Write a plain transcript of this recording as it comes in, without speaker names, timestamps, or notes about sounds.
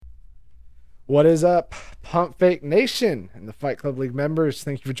What is up, Pump Fake Nation and the Fight Club League members?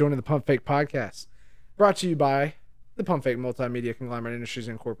 Thank you for joining the Pump Fake Podcast, brought to you by the Pump Fake Multimedia Conglomerate Industries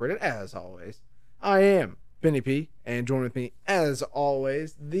Incorporated. As always, I am Benny P, and join with me, as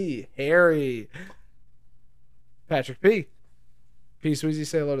always, the hairy Patrick P. P. Sweezy,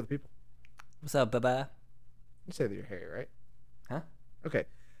 say hello to the people. What's up, bye-bye? You say that you're hairy, right? Huh? Okay.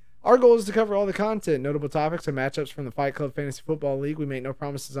 Our goal is to cover all the content, notable topics, and matchups from the Fight Club Fantasy Football League. We make no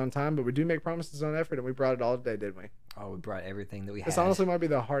promises on time, but we do make promises on effort, and we brought it all today, didn't we? Oh, we brought everything that we had. This honestly might be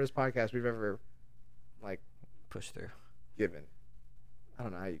the hardest podcast we've ever, pushed through. given. I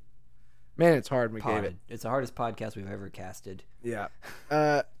don't know how you... Man, it's hard. We gave it. It's the hardest podcast we've ever casted. Yeah.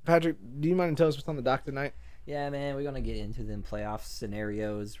 Patrick, do you mind to tell us what's on the dock tonight? Yeah, man, we're going to get into them playoff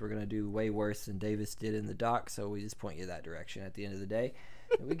scenarios. We're going to do way worse than Davis did in the dock, so we just point you that direction at the end of the day.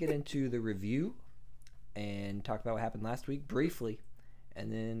 And we get into the review and talk about what happened last week briefly.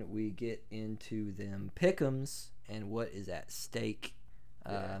 And then we get into them pick'ems and what is at stake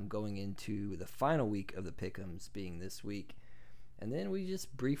going into the final week of the pick'ems being this week. And then we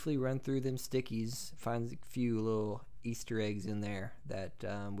just briefly run through them stickies, find a few little Easter eggs in there that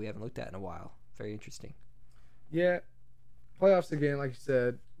we haven't looked at in a while. Very interesting. Yeah. Playoffs again, like you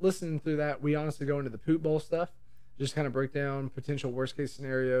said. Listening through that, we honestly go into the Poop Bowl stuff. Just kind of break down potential worst-case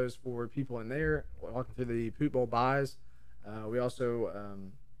scenarios for people in there, walking through the Poop Bowl buys. We also,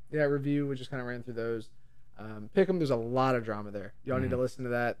 review. We just kind of ran through those. Pick 'em. There's a lot of drama there. Y'all need to listen to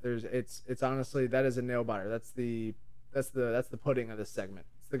that. It's honestly, that is a nail biter. That's the pudding of this segment.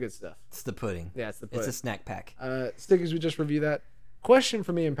 It's the good stuff. It's the pudding. Yeah, it's the pudding. It's a snack pack. Stickies, we just review that. Question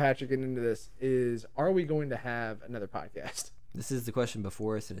for me and Patrick getting into this is, are we going to have another podcast? This is the question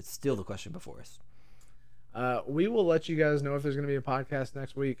before us, and it's still the question before us. We will let you guys know if there's going to be a podcast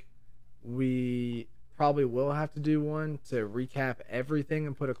next week. We probably will have to do one to recap everything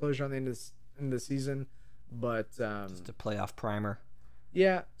and put a closure on the end of the season. But just a playoff primer.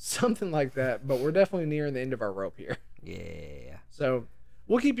 Yeah, something like that. But we're definitely nearing the end of our rope here. Yeah. So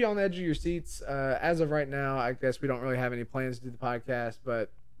we'll keep you on the edge of your seats. As of right now, I guess we don't really have any plans to do the podcast, but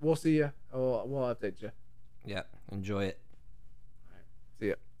we'll see you. We'll update you. Yeah, enjoy it. All right, see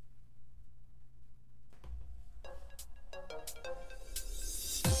ya.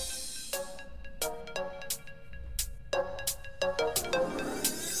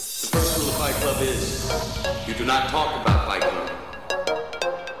 The first rule of Fight Club is you do not talk about Fight Club.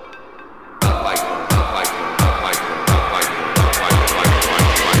 About Fight Club, about Fight Club, about Fight Club, about Fight Club, about Fight Club, Fight Club, Fight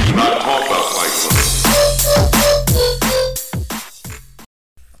Club. Do not talk about Fight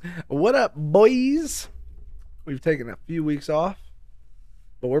Club. What up, boys? We've taken a few weeks off,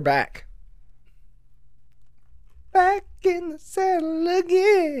 but we're back. Back in the saddle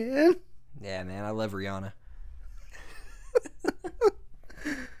again. Yeah, man, I love Rihanna.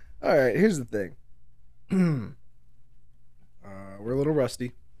 All right, here's the thing. We're a little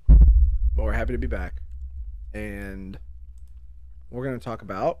rusty, but we're happy to be back. And we're going to talk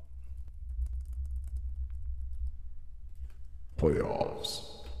about playoffs.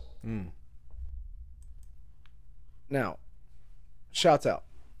 Now, shouts out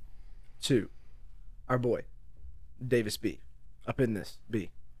to our boy, Davis B, up in this B,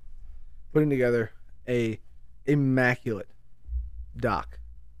 putting together a immaculate doc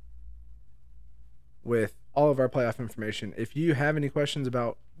with all of our playoff information. If you have any questions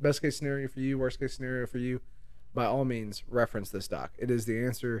about best case scenario for you, worst case scenario for you, by all means, reference this doc. It is the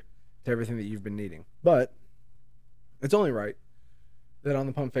answer to everything that you've been needing. But it's only right that on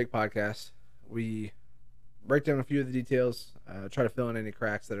the Pump Fake podcast, we break down a few of the details, try to fill in any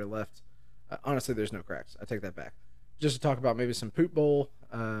cracks that are left. Honestly, there's no cracks. I take that back. Just to talk about maybe some Poop Bowl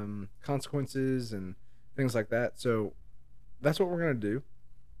consequences and things like that. So that's what we're going to do.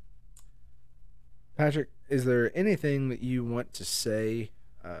 Patrick, is there anything that you want to say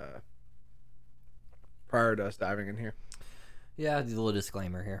prior to us diving in here? Yeah, I'll do a little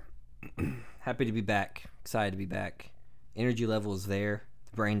disclaimer here. Happy to be back. Excited to be back. Energy level is there.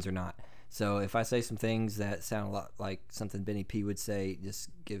 The brains are not. So if I say some things that sound a lot like something Benny P would say, just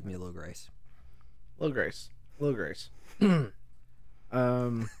give me a little grace. Little grace. So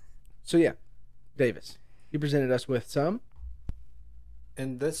yeah, Davis, you presented us with some.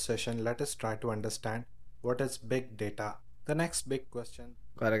 In this session, let us try to understand what is big data. The next big question.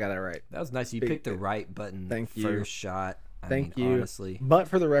 Glad I got it right. That was nice. You Big picked the data. right button. Thank you. First shot. Thank you. Honestly. But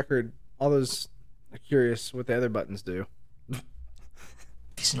for the record, all those are curious what the other buttons do.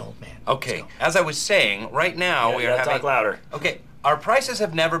 He's an old man. Okay, as I was saying, right now we are having... Talk louder. Okay, our prices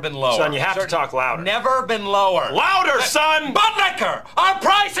have never been lower. Son, you have to talk louder. Never been lower. Louder, son! Bud Liquor! Our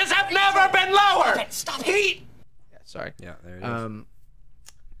prices have never been lower! Stop it! Yeah, sorry. Yeah, there it is.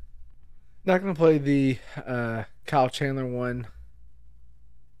 Not going to play the Kyle Chandler one.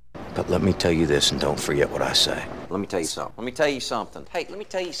 But let me tell you this, and don't forget what I say. Let me tell you something. Let me tell you something. Hey, let me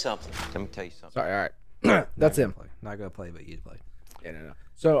tell you something. Let me tell you something. Sorry, all right. That's him. Not gonna play, but you'd play. Yeah, no.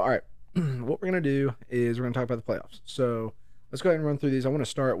 So, all right. What we're going to do is we're going to talk about the playoffs. So, let's go ahead and run through these. I want to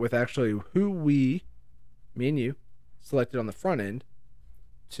start with actually who me and you, selected on the front end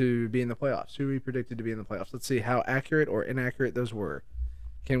to be in the playoffs. Who we predicted to be in the playoffs. Let's see how accurate or inaccurate those were.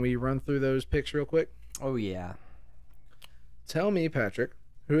 Can we run through those picks real quick? Oh yeah. Tell me, Patrick,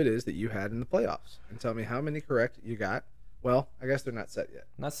 who it is that you had in the playoffs, and tell me how many correct you got. Well, I guess they're not set yet,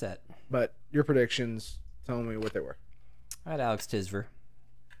 Not set. but your predictions, tell me what they were. I had Alex Tisver.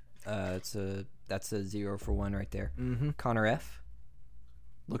 That's a 0 for 1 right there. Mm-hmm. Connor F.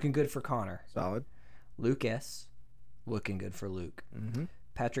 Looking good for Connor. Solid. Luke S. Looking good for Luke. Mm-hmm.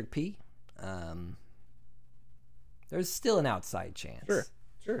 Patrick P. There's still an outside chance.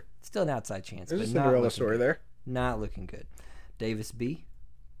 Sure. Still an outside chance. There's a but not Cinderella looking story good. there. Not looking good. Davis B.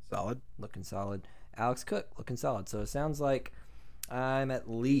 Solid. Looking solid. Alex Cook looking solid. So it sounds like I'm at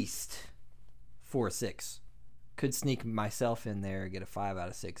least 4 or 6. Could sneak myself in there, get a 5 out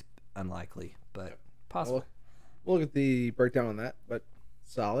of 6. Unlikely, but possible. We'll look at the breakdown on that, but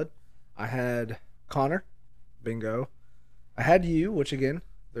solid. I had Connor. Bingo. I had you, which again,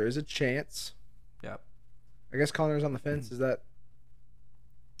 there is a chance. Yep. I guess Connor's on the fence. Is that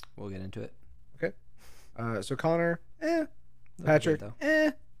We'll get into it. okay? So Connor, Looking Patrick,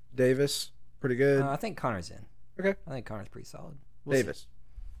 good, Davis, pretty good. I think Connor's in. Okay. I think Connor's pretty solid. We'll see. Davis,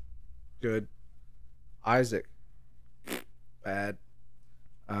 good. Isaac, bad.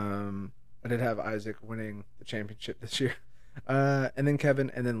 I did have Isaac winning the championship this year, and then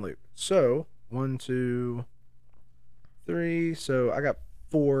Kevin, and then Luke. So 1, 2, 3. So I got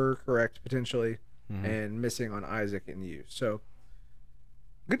 4 correct potentially, and missing on Isaac and you. So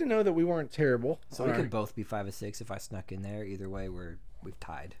good to know that we weren't terrible. So we could both be 5 or 6 if I snuck in there. Either way, we've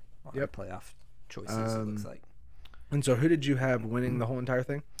tied on our playoff choices. It looks like. And so who did you have winning the whole entire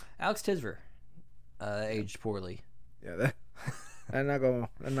thing? Alex Tisver, aged poorly. Yeah, that. I'm not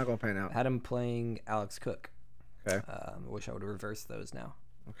gonna pan out. Had him playing Alex Cook. Okay. I wish I would have reversed those now.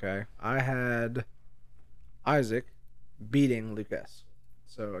 Okay. I had Isaac beating Lucas.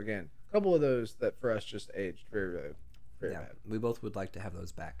 So again, a couple of those that for us just aged very bad. We both would like to have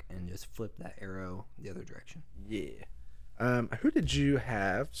those back and just flip that arrow the other direction. Yeah. Who did you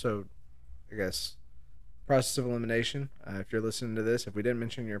have? So, I guess process of elimination. If you're listening to this, if we didn't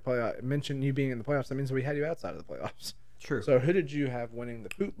mention mention you being in the playoffs, that means we had you outside of the playoffs. True. So, who did you have winning the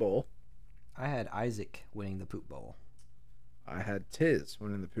Poop Bowl? I had Isaac winning the Poop Bowl. I had Tiz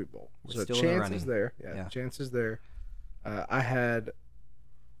winning the Poop Bowl. We're So still in the chances running. there. Yeah, chances there. I had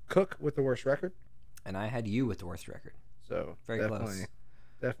Cook with the worst record. And I had you with the worst record. So Very close.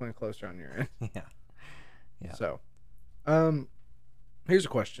 Definitely closer on your end. Yeah. Yeah. So, here's a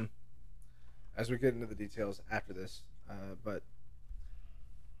question. As we get into the details after this, but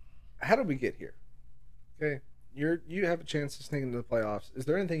how did we get here? Okay, you have a chance to sneak into the playoffs. Is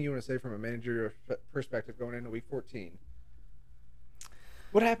there anything you want to say from a managerial perspective going into Week 14?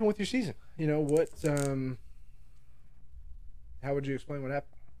 What happened with your season? You know what? How would you explain what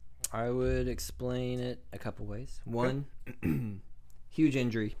happened? I would explain it a couple ways. One, huge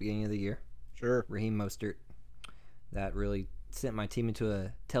injury beginning of the year. Sure. Raheem Mostert. That really sent my team into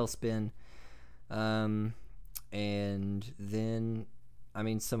a tailspin. And then,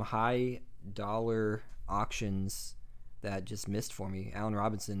 some high dollar auctions that just missed for me. Allen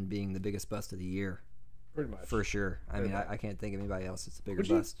Robinson being the biggest bust of the year. Pretty much. For sure. I can't think of anybody else that's a bigger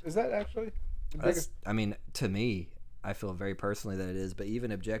bust. Is that actually the That's, biggest? to me, I feel very personally that it is, but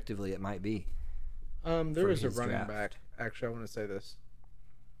even objectively, it might be. There was a his running draft. back. Actually, I want to say this.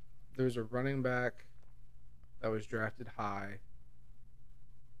 There was a running back that was drafted high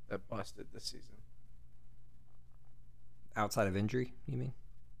that busted this season. Outside of injury, you mean?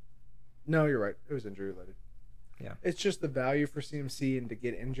 No, you're right. It was injury related. Yeah. It's just the value for CMC and to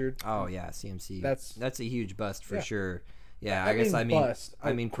get injured. Oh yeah, CMC. That's a huge bust for Yeah. sure. Yeah, I guess I mean bust,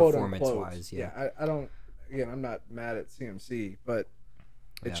 quote, performance unquote. wise. Yeah. I don't. Again, I'm not mad at CMC, but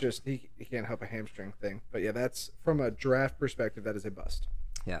it's Yeah. just he can't help a hamstring thing. But yeah, that's from a draft perspective. That is a bust.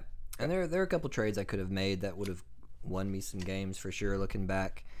 Yeah, and there are a couple trades I could have made that would have won me some games for sure. Looking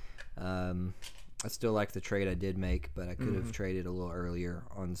back, I still like the trade I did make, but I could have traded a little earlier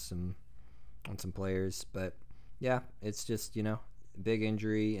on some players. But yeah, it's just big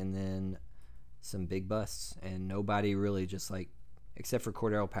injury and then some big busts, and nobody really just except for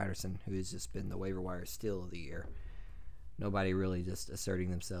Cordell Patterson, who has just been the waiver wire steal of the year. Nobody really just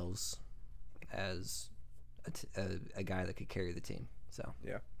asserting themselves as a guy that could carry the team. So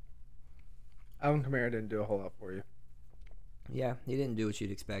Yeah. Alvin Kamara didn't do a whole lot for you. Yeah, he didn't do what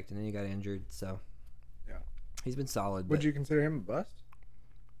you'd expect, and then he got injured. So Yeah. he's been solid. Would but you consider him a bust?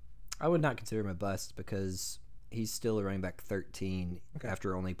 I would not consider him a bust because he's still a running back 13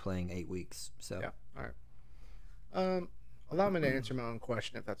 after only playing 8 weeks. So Yeah. All right. Allow me to answer my own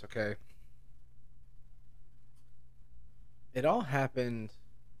question, if that's okay. It all happened.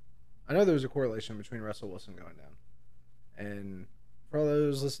 I know there was a correlation between Russell Wilson going down, and for all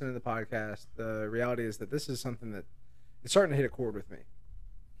those listening to the podcast, the reality is that this is something that it's starting to hit a chord with me.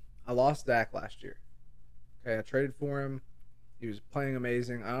 I lost Dak last year. Okay, I traded for him. He was playing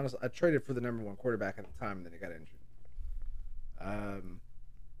amazing. I traded for the number one quarterback at the time, and then he got injured.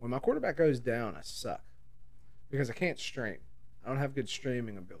 When my quarterback goes down, I suck because I can't stream. I don't have good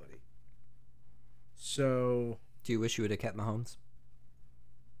streaming ability. So do you wish you would have kept Mahomes?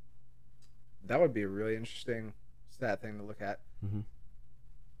 that would be a really interesting stat thing to look at. Mm-hmm.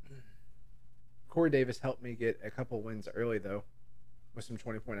 Corey Davis helped me get a couple wins early, though, with some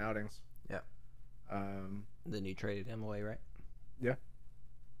 20-point outings. Yeah. Then you traded him away, right? Yeah.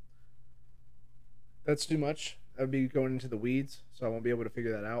 That's too much. That would be going into the weeds, so I won't be able to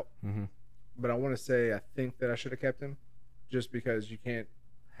figure that out. Mm-hmm. But I want to say I think that I should have kept him just because you can't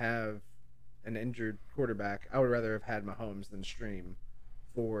have an injured quarterback. I would rather have had Mahomes than stream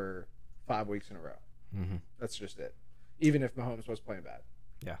for 5 weeks in a row. Mm-hmm. That's just it. Even if Mahomes was playing bad.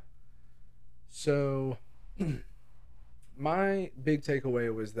 Yeah. So my big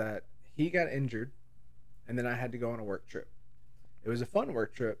takeaway was that he got injured and then I had to go on a work trip. It was a fun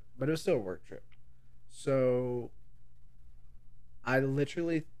work trip, but it was still a work trip. So I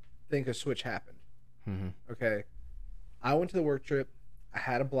literally think a switch happened. Mm-hmm. Okay. I went to the work trip. I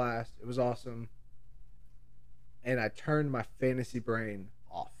had a blast. It was awesome. And I turned my fantasy brain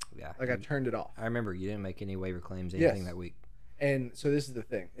off. Yeah. Like I turned it off. I remember you didn't make any waiver claims, anything Yes. that week. And so this is the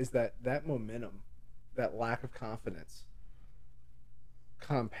thing, is that momentum, that lack of confidence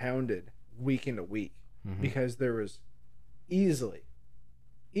compounded week into week because there was easily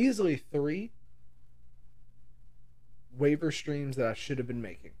 3 waiver streams that I should have been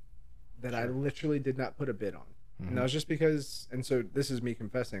making that I literally did not put a bid on. And that was just because, and so this is me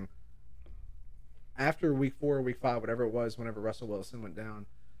confessing, after week 4 or week 5, whatever it was, whenever Russell Wilson went down,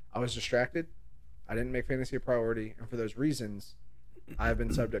 I was distracted. I didn't make fantasy a priority, and for those reasons, I've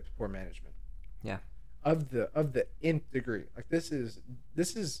been subject to poor management. Yeah. Of the nth degree. Like this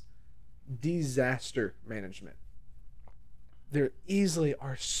is disaster management. There easily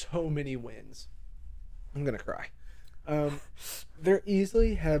are so many wins. I'm gonna cry. There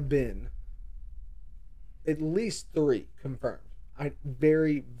easily have been at least 3 confirmed. I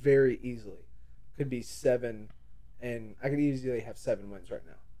very, very easily could be 7, and I could easily have 7 wins right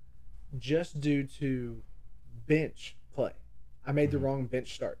now. Just due to bench play. I made the wrong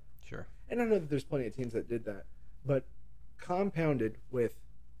bench start. Sure. And I know that there's plenty of teams that did that. But compounded with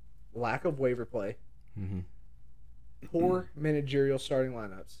lack of waiver play, poor managerial starting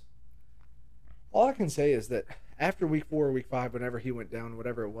lineups, all I can say is that after week 4 or week 5, whenever he went down,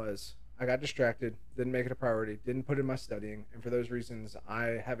 whatever it was, I got distracted, didn't make it a priority, didn't put in my studying, and for those reasons,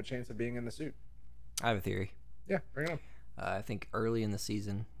 I have a chance of being in the suit. I have a theory. Yeah, bring it on. I think early in the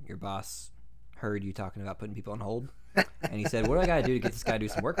season, your boss heard you talking about putting people on hold, and he said, "What do I got to do to get this guy to do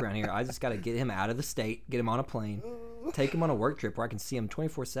some work around here? I just got to get him out of the state, get him on a plane, take him on a work trip where I can see him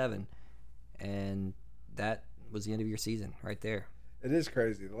 24/7." And that was the end of your season right there. It is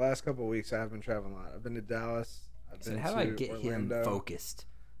crazy. The last couple of weeks, I have been traveling a lot. I've been to Dallas. I've So been how do to I get Orlando. him focused?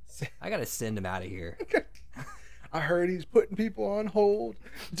 I got to send him out of here. I heard he's putting people on hold,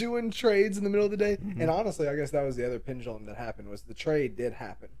 doing trades in the middle of the day. And honestly, I guess that was the other pendulum that happened, was the trade did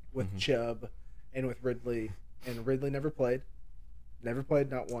happen with Chubb and with Ridley. And Ridley never played. Never played,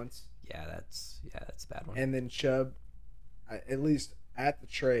 not once. Yeah, that's a bad one. And then Chubb, at least at the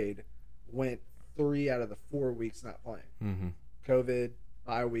trade, went 3 out of the 4 weeks not playing. COVID,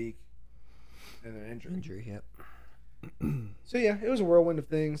 bye week, and an injury. Injury, yep. So yeah, it was a whirlwind of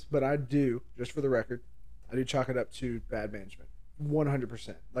things, but I do, just for the record, I do chalk it up to bad management.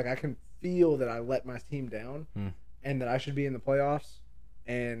 100%. Like I can feel that I let my team down and that I should be in the playoffs,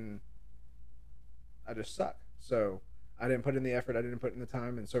 and I just suck. So I didn't put in the effort, I didn't put in the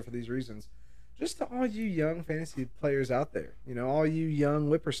time, and so for these reasons, just to all you young fantasy players out there, you know, all you young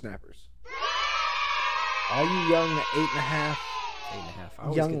whippersnappers, all you young 8.5, 8.5. I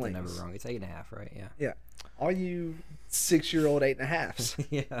always get the number wrong. It's 8.5, right? Yeah. yeah, all you 6-year-old 8.5s.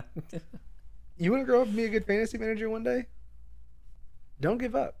 Yeah. You want to grow up and be a good fantasy manager one day? Don't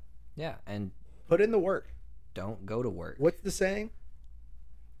give up. Yeah, and Put in the work. don't go to work. What's the saying?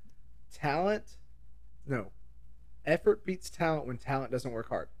 Effort beats talent when talent doesn't work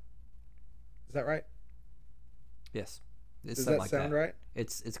hard. Is that right? Yes. It's Does something that like sound that. right?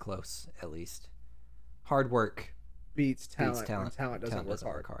 It's close, at least. Hard work Beats talent, beats talent. and talent doesn't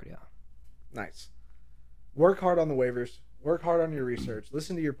work hard. Yeah. Nice. Work hard on the waivers. Work hard on your research.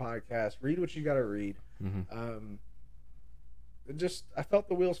 Listen to your podcast. Read what you got to read. Mm-hmm. I felt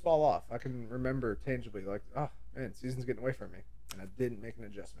the wheels fall off. I can remember tangibly, like, oh man, season's getting away from me, and I didn't make an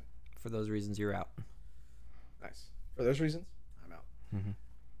adjustment. For those reasons, you're out. Nice. For those reasons, I'm out. Mm-hmm.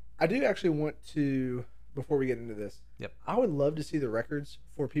 I do actually want to, before we get into this, Yep. I would love to see the records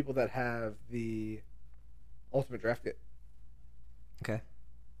for people that have the Ultimate Draft Kit. Okay.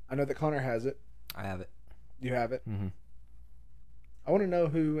 I know that Connor has it. I have it. You have it. Mm-hmm. I want to know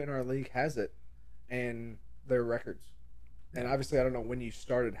who in our league has it and their records. And obviously, I don't know when you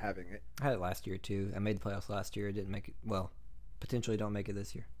started having it. I had it last year, too. I made the playoffs last year. I didn't make it. Well, potentially don't make it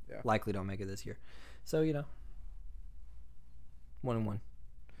this year. Yeah. Likely don't make it this year. So, 1-1. Interesting.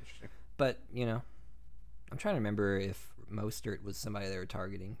 But, I'm trying to remember if Mostert was somebody they were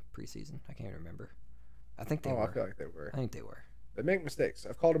targeting preseason. I can't remember. I think they were. I feel like they were. I think they were. They make mistakes.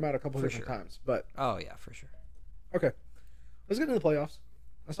 I've called them out a couple For different sure. times. But, Oh, yeah, for sure. okay. Let's get into the playoffs.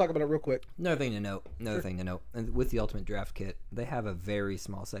 Let's talk about it real quick. Another thing to note, and with the Ultimate Draft Kit, they have a very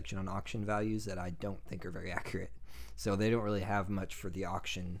small section on auction values that I don't think are very accurate. So they don't really have much for the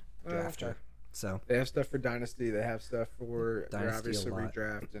auction drafter. Okay. So They have stuff for Dynasty. They have stuff for Dynasty a obviously lot.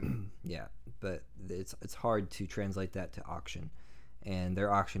 redraft. And yeah, but it's hard to translate that to auction, and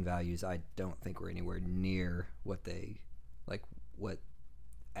their auction values I don't think were anywhere near what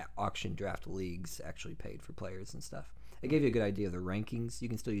auction draft leagues actually paid for players and stuff. It gave you a good idea of the rankings. You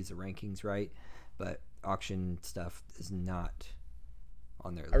can still use the rankings, right? But auction stuff is not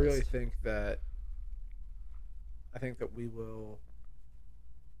on their list. I really think that we will.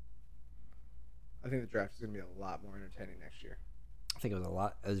 I think the draft is going to be a lot more entertaining next year. I think it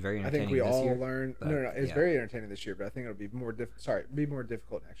was very I entertaining think we this all year. learned. but, No, it's yeah. very entertaining this year, but I think it'll be more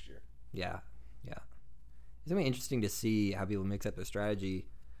difficult next year. Yeah. It's going to be interesting to see how people mix up their strategy,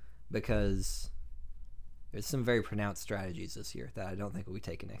 because there's some very pronounced strategies this year that I don't think will be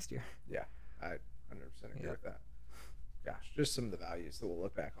taken next year. Yeah, I 100% agree Yep. with that. Gosh, just some of the values that we'll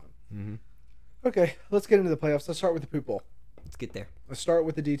look back on. Mm-hmm. Okay, let's get into the playoffs. Let's start with the poop bowl. Let's get there. Let's start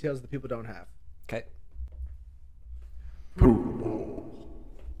with the details that people don't have. Okay.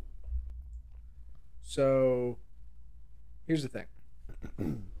 So, here's the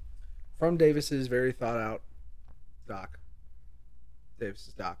thing. From Davis's very thought out doc.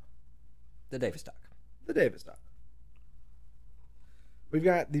 Davis's doc. The Davis doc. The Davis doc. We've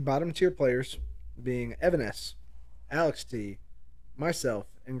got the bottom tier players being Evan S., Alex T., myself,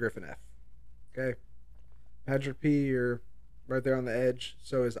 and Griffin F. Okay? Patrick P., you're right there on the edge.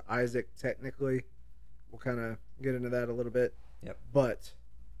 So is Isaac, technically. We'll kind of get into that a little bit. Yep. But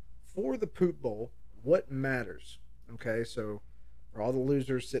for the poop bowl, what matters? Okay, so for all the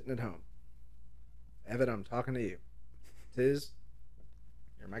losers sitting at home, Evan, I'm talking to you. Tiz,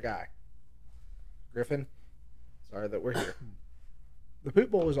 you're my guy. Griffin, sorry that we're here. The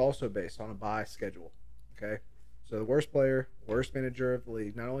poop bowl is also based on a bye schedule. Okay, so the worst player, worst manager of the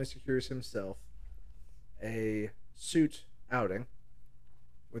league, not only secures himself a suit outing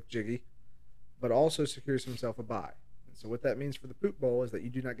with Jiggy, but also secures himself a bye. And so what that means for the poop bowl is that you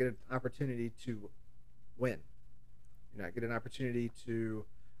do not get an opportunity to win. You do not get an opportunity to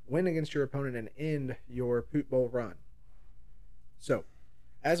win against your opponent and end your poop bowl run. So,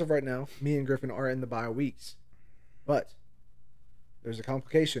 as of right now, me and Griffin are in the bye weeks. But there's a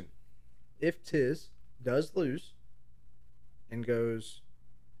complication. If Tiz does lose and goes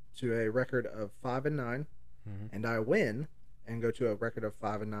to a record of 5-9, and I win and go to a record of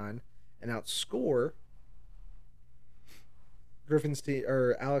 5-9 and outscore Griffin's team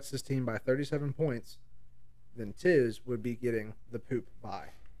or Alex's team by 37 points, then Tiz would be getting the poop bye.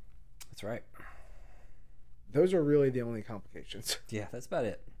 That's right. Those are really the only complications. Yeah, that's about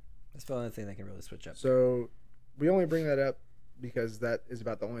it. That's the only thing they can really switch up. So we only bring that up because that is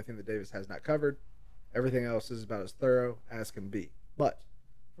about the only thing that Davis has not covered. Everything else is about as thorough as can be. But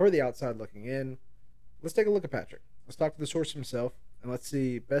for the outside looking in, let's take a look at Patrick. Let's talk to the source himself, and let's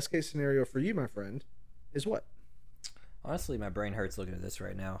see best case scenario for you, my friend, is what? Honestly, my brain hurts looking at this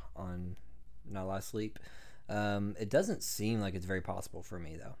right now on not a lot of sleep. It doesn't seem like it's very possible for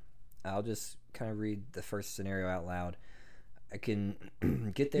me, though. I'll just kind of read the first scenario out loud. I can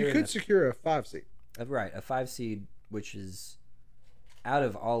get there. You could secure a 5 seed. Right, a 5 seed, which is out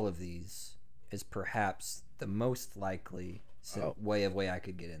of all of these, is perhaps the most likely way I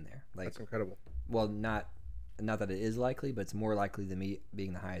could get in there. Like, that's incredible. Well, not that it is likely, but it's more likely than me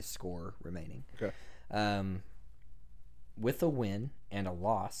being the highest score remaining. Okay. with a win and a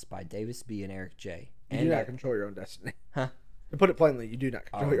loss by Davis B and Eric J. You And do not control your own destiny. Huh? To put it plainly, you do not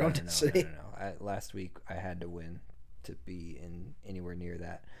Oh, control your own no. destiny. Last week I had to win to be in anywhere near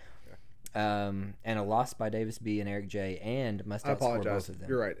that. And a loss by Davis B and Eric J. And must I outscore apologize. both of them.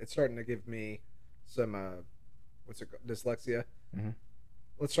 You're right. It's starting to give me some dyslexia. Mhm.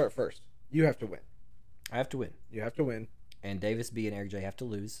 Let's start first. You have to win. I have to win. You have to win. And Davis B and Eric J have to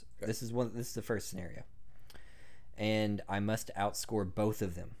lose. Okay. This is the first scenario. And I must outscore both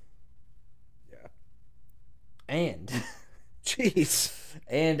of them. Yeah. And Jeez.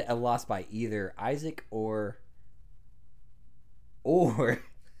 and a loss by either Isaac or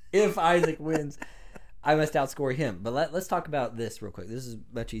if Isaac wins, I must outscore him. But let's talk about this real quick. This is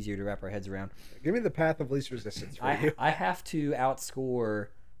much easier to wrap our heads around. Give me the path of least resistance for you. I have to outscore.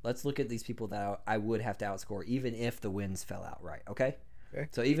 Let's look at these people that I would have to outscore, even if the wins fell out right. Okay? Okay.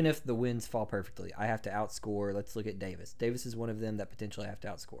 So even if the wins fall perfectly, I have to outscore. Let's look at Davis. Davis is one of them that potentially I have to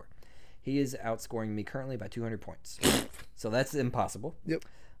outscore. He is outscoring me currently by 200 points. So that's impossible. Yep.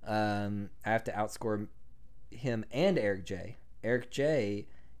 I have to outscore him and Eric J. Eric J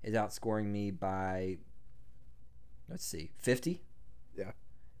is outscoring me by, let's see, 50? Yeah.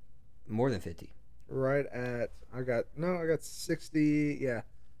 More than 50. I got 60. Yeah.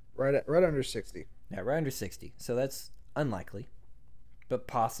 Right under 60. Yeah, right under 60. So that's unlikely, but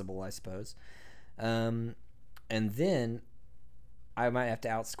possible, I suppose. And then I might have to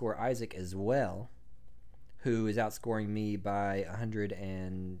outscore Isaac as well, who is outscoring me by 100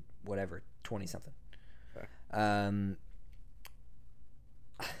 and whatever, 20 something. Okay.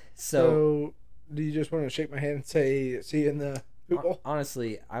 So do you just want to shake my hand and say, see you in the poop bowl?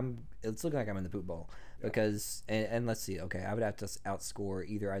 honestly, it's looking like I'm in the poop bowl. Because and let's see, okay, I would have to outscore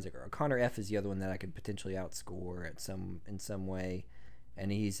either Isaac or Connor F is the other one that I could potentially outscore in some way,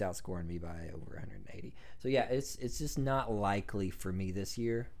 and he's outscoring me by over 180. So yeah, it's just not likely for me this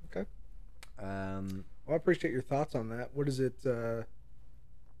year. Okay. Um, Well, I appreciate your thoughts on that. What is it?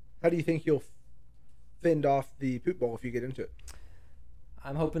 How do you think you'll fend off the poop bowl if you get into it?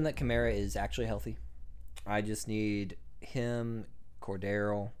 I'm hoping that Kamara is actually healthy. I just need him,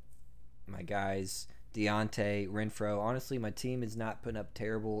 Cordero, my guys, Deontay, Renfro. Honestly, my team is not putting up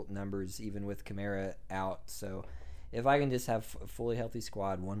terrible numbers even with Kamara out. So if I can just have a fully healthy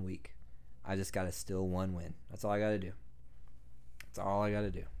squad 1 week, I just got to steal one win. That's all I got to do. That's all I got to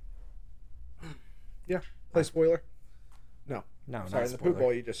do. Yeah. Play spoiler? No. No, Sorry, not in the poop spoiler.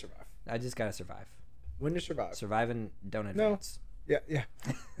 bowl, you just survive. I just got to survive. When you survive. Survive and don't advance. Yeah.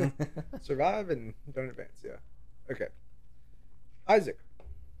 Survive and don't advance. Yeah. Okay. Isaac.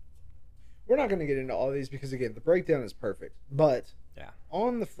 We're not going to get into all these because, again, the breakdown is perfect. But Yeah.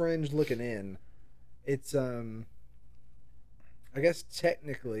 on the fringe looking in, it's, I guess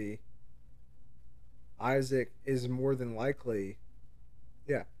technically, Isaac is more than likely,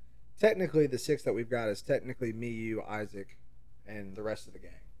 yeah. Technically, the 6 that we've got is technically me, you, Isaac, and the rest of the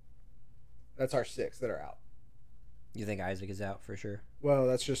gang. That's our 6 that are out. You think Isaac is out for sure? Well,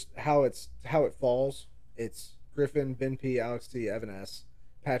 that's just how it falls. It's Griffin, Ben P, Alex T, Evan S,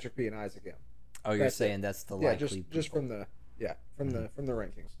 Patrick P, and Isaac M. Oh, you're That's saying it. that's the Yeah, likely just people. from the from the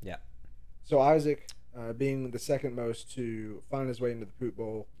rankings. Yeah. So Isaac, being the second most to find his way into the poop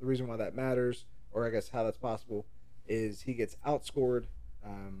bowl, the reason why that matters, or I guess how that's possible, is he gets outscored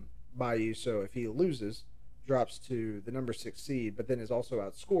by you. So if he loses, drops to the number 6 seed, but then is also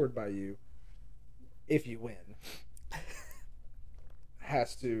outscored by you if you win.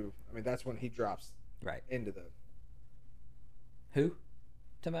 Has to. I mean, that's when he drops Right. into the Who?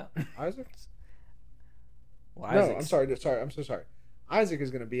 Talking about? Isaac. Well, No, Isaac's- I'm so sorry. Isaac is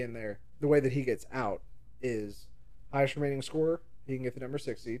going to be in there. The way that he gets out is highest remaining scorer. He can get the number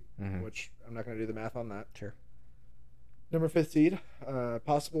 6 seed, Mhm. which I'm not going to do the math on that. Sure. Number 5th seed,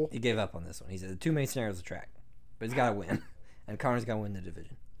 possible. He gave up on this one. He said too many scenarios to track, but he's got to win, and Connor's got to win the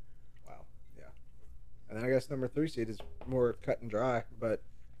division. Wow, yeah. And then I guess number 3 seed is more cut and dry, but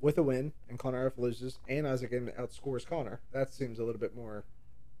with a win and Connor F loses and Isaac M outscores Connor, that seems a little bit more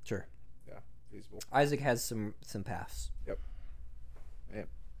Sure. feasible. Isaac has some paths Yep. Yeah,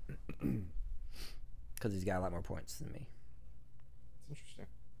 because he's got a lot more points than me. it's interesting.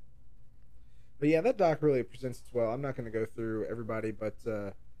 But yeah, that doc really presents it well. I'm not going to go through everybody, but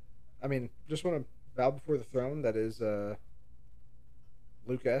I mean, just want to bow before the throne. That is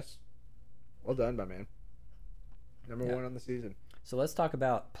Luke S. Well done, my man. Number Yeah. 1 on the season. So let's talk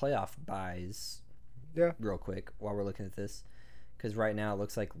about playoff buys Yeah. real quick while we're looking at this, because right now it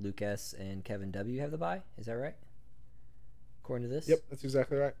looks like Luke S. and Kevin W. have the buy. Is that right? According to this. Yep, that's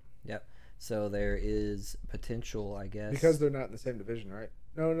exactly right. Yep. So there is potential, I guess. Because they're not in the same division, right?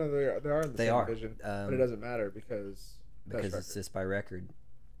 No, they are in the They same are. division, but it doesn't matter because because Best it's just by record.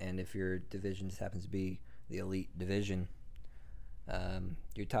 And if your division just happens to be the elite division,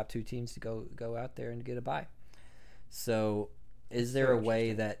 your top 2 teams to go out there and get a bye. So, is there a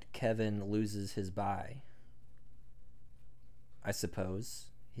way that Kevin loses his bye? I suppose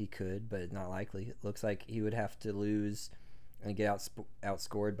he could, but it's not likely. It looks like he would have to lose and get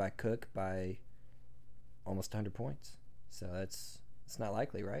outscored by Cook by almost 100 points. So it's not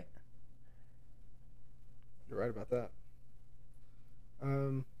likely, right? You're right about that.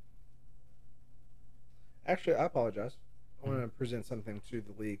 Actually, I apologize. I want to present something to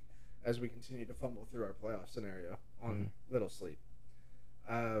the league as we continue to fumble through our playoff scenario on Little Sleep.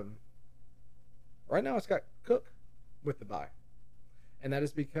 Right now, it's got Cook with the bye, and that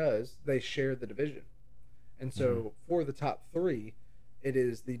is because they share the division. And so, for the top 3, it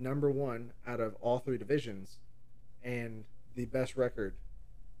is the number 1 out of all 3 divisions, and the best record,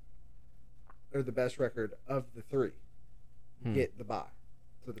 or the best record of the 3, get the bye.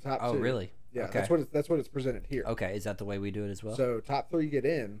 So the top 2. Oh, really? Yeah, Okay. that's what it's presented here. Okay, is that the way we do it as well? So top 3 get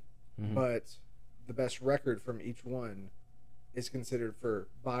in, but the best record from each one is considered for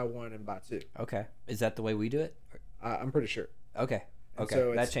bye 1 and bye 2. Okay, is that the way we do it? I'm pretty sure. Okay, And okay,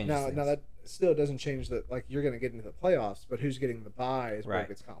 so that changes now. things. Now that still doesn't change that. Like you're going to get into the playoffs, but who's getting the bye is where Right. it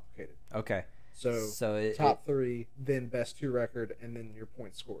gets complicated. Okay, So, top 3, then best 2 record, and then your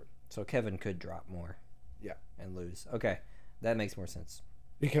points scored. so Kevin could drop more. Yeah. And lose. Okay, that makes more sense.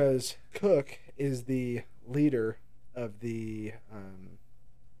 Because Cook is the leader of the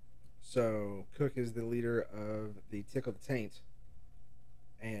Cook is the leader of the Tickle the Taint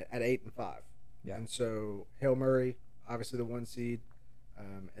and at 8-5. Yeah. And so Hail Murray, obviously the 1 seed,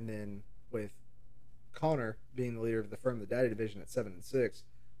 and then with Connor being the leader of the Firm the Daddy division at 7-6,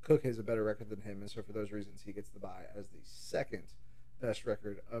 Cook has a better record than him, and so for those reasons he gets the bye as the second best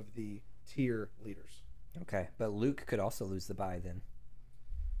record of the tier leaders. Okay, but Luke could also lose the bye then.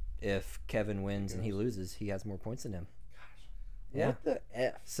 If Kevin wins and he loses, he has more points than him. Yeah. What the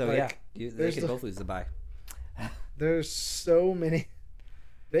F? So Like, yeah, they there's could the- both lose the bye. There's so many.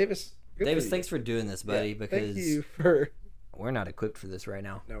 Davis, good Davis, for you. thanks for doing this, buddy. Yeah, because thank you for. we're not equipped for this right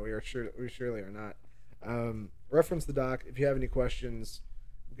now. No, we surely are not. Reference the doc if you have any questions.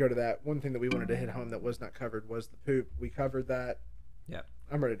 Go to that. One thing that we wanted to hit home that was not covered was the poop. We covered that. Yep.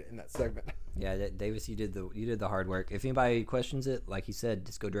 I'm ready to end that segment. Yeah, Davis, you did the hard work. If anybody questions it, like he said,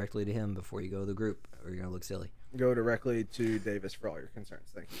 just go directly to him before you go to the group, or you're gonna look silly. Go directly to Davis for all your concerns.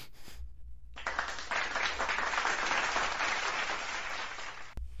 Thank you.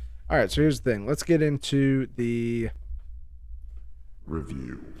 All right, so here's the thing. Let's get into the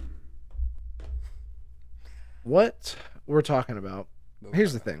Review. what we're talking about.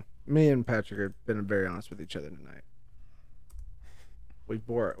 Here's the thing. Me and Patrick have been very honest with each other tonight. We've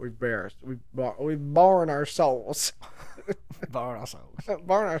borne our souls. Bar ourselves.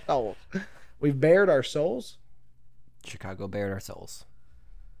 Borne our souls. We've bared our souls. Chicago bared our souls.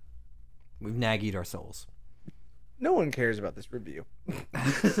 We've naggied our souls. No one cares about this review.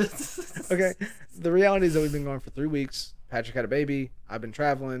 Okay. The reality is that we've been gone for 3 weeks. Patrick had a baby. I've been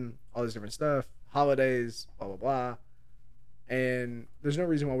traveling, all this different stuff, holidays, blah, blah, blah. And there's no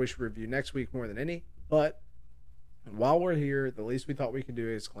reason why we should review next week more than any. But while we're here, the least we thought we could do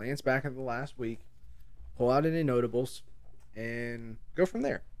is glance back at the last week, pull out any notables, and go from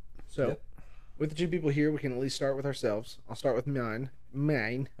there. So, Yep. with the 2 people here, we can at least start with ourselves. I'll start with mine.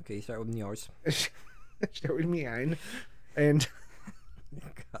 Okay, you start with yours. Start with mine. And,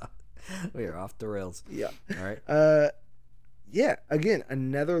 God, we are off the rails. yeah. All right. Yeah, again,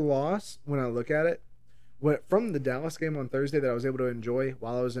 another loss when I look at it. From the Dallas game on Thursday that I was able to enjoy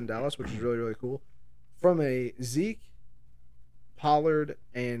while I was in Dallas, which was really, really cool. From a Zeke, Pollard,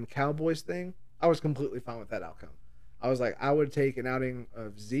 and Cowboys thing, I was completely fine with that outcome. I was like, I would take an outing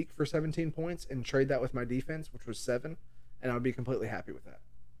of Zeke for 17 points and trade that with my defense, which was 7, and I would be completely happy with that.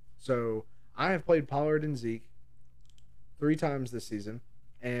 So I have played Pollard and Zeke 3 times this season,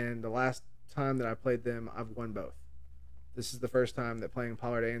 and the last time that I played them, I've won both. This is the first time that playing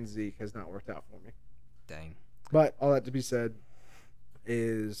Pollard and Zeke has not worked out for me. Dang. But all that to be said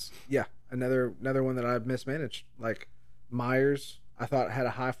is, yeah, another one that I've mismanaged. Like Myers, I thought had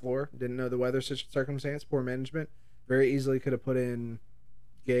a high floor, didn't know the weather circumstance, poor management. Very easily could have put in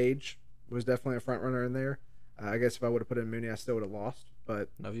Gage, was definitely a front runner in there. I guess if I would have put in Mooney, I still would have lost. But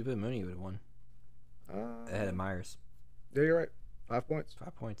No, if you put Mooney, you would have won. Ahead of Myers. yeah, you're right. 5 points,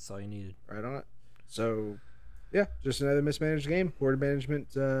 5 points, that's all you needed. right on it. So, yeah, just another mismanaged game. Poor management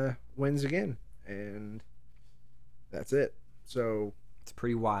wins again, and that's it. So, It's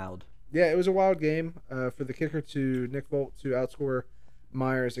pretty wild. yeah, it was a wild game for the kicker to Nick Volt to outscore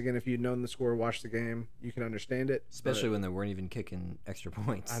Myers, again, if you'd known the score, watched the game, you can understand it. Especially when they weren't even kicking extra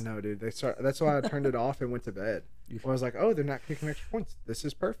points. I know, dude. That's why I turned it off and went to bed. I was like, oh, they're not kicking extra points. This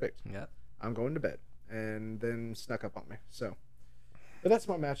is perfect. Yep. I'm going to bed. And then snuck up on me. So, but that's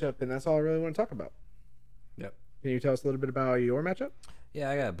my matchup, and that's all I really want to talk about. Yep. Can you tell us a little bit about your matchup? Yeah,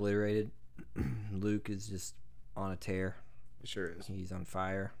 I got obliterated. Luke is just on a tear. He sure is. He's on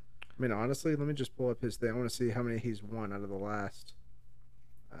fire. I mean, honestly, let me just pull up his thing. I want to see how many he's won out of the last.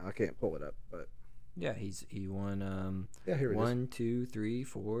 I can't pull it up, but Yeah, he won. yeah, here it is. 1, 2, 3,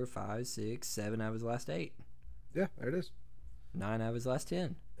 4, 5, 6, 7 out of his last 8. Yeah, there it is. 9 out of his last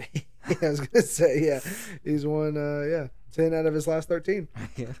 10. Yeah, I was gonna say, yeah, he's won. 10 out of his last 13.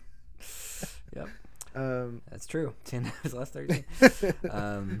 Yeah. Yep. Um, That's true. 10 out of his last 13.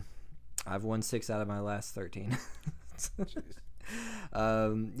 I've won 6 out of my last 13.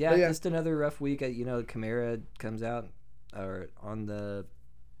 Yeah, yeah. just another rough week. Kamara comes out or on the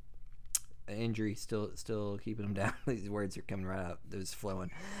injury, still keeping him down. These words are coming right out. It was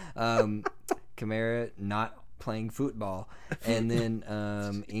flowing. Kamara not playing football, and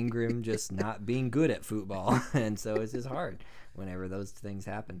then Ingram just not being good at football, and so it's just hard whenever those things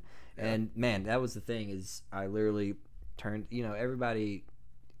happen. And man, that was the thing, is I literally turned, everybody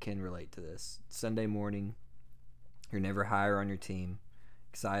can relate to this. Sunday morning, you're never higher on your team,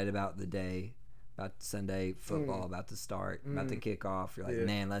 excited about the day, about Sunday football, about to start, about to kick off. You're like,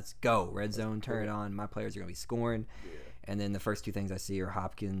 man, let's go. Red zone, turn it on. My players are going to be scoring. And then the first two things I see are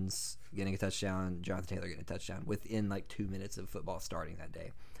Hopkins getting a touchdown, Jonathan Taylor getting a touchdown within like 2 minutes of football starting that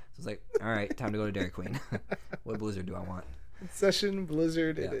day. So it's like, all right, time to go to Dairy Queen. What blizzard do I want? Session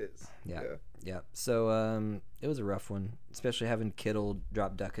Blizzard it is. Yeah. So it was a rough one, especially having Kittle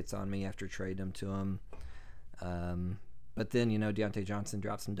drop ducats on me after trading them to him. But then, Deontay Johnson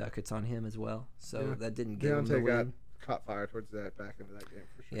dropped some ducats on him as well. So that didn't give him the Deontay got win. caught fire towards that back into that game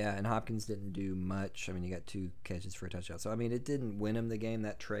for sure. Yeah, and Hopkins didn't do much. I mean, he got 2 catches for a touchdown. So, I mean, it didn't win him the game,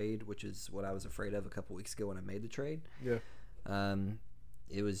 that trade, which is what I was afraid of a couple weeks ago when I made the trade. Yeah.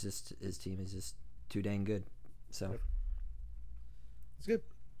 It was just, his team is just too dang good. So, It's good.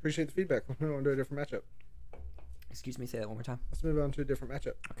 Appreciate the feedback. Let's move on to a different matchup. excuse me, say that one more time. Let's move on to a different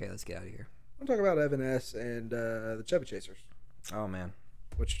matchup. Okay, let's get out of here. I'm talking about Evan S. and the Chubby Chasers, Oh, man.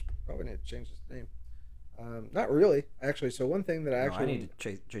 which probably need to change his name. Not really, actually. So one thing that I No, actually I need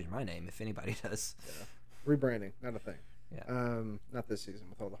to change my name if anybody does. rebranding, not a thing. Yeah. Not this season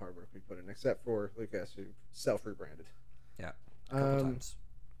with all the hard work we put in, except for Lucas, who self-rebranded. Yeah. A couple times.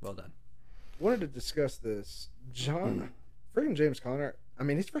 Well done. Wanted to discuss this. Freaking James Conner. I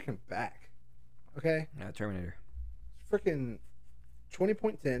mean, he's freaking back. Okay? Yeah, Terminator. Freaking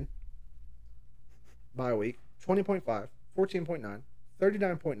 20.10 bye week, 20.5, 14.9,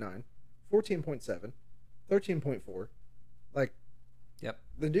 39.9, 14.7, 13.4. Like, Yep.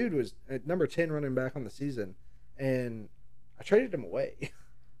 the dude was at number 10 running back on the season, and I traded him away.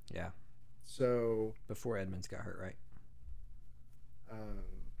 Yeah. So, Before Edmonds got hurt, right?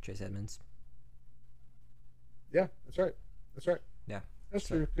 Chase Edmonds. yeah, that's right. That's right. Yeah. That's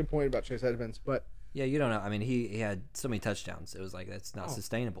true. Good point about Chase Edmonds, but Yeah, you don't know. I mean, he had so many touchdowns. It was like, that's not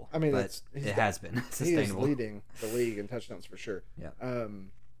sustainable. I mean, but he's it has been he is sustainable. leading the league in touchdowns for sure.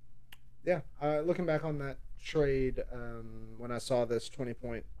 Yeah. Looking back on that trade, when I saw this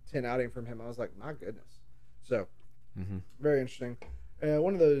 20.10 outing from him, I was like, my goodness. So, very interesting.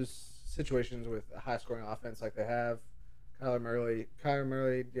 One of those situations with a high-scoring offense like they have, Kyler Murray,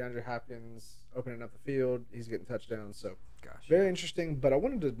 DeAndre Hopkins opening up the field. He's getting touchdowns. So, Gosh. very interesting. But I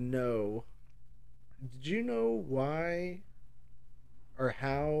wanted to know, did you know why or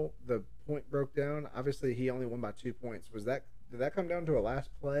how the point broke down? Obviously, he only won by 2 points. Did that come down to a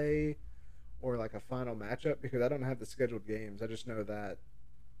last play or like a final matchup? Because I don't have the scheduled games. I just know that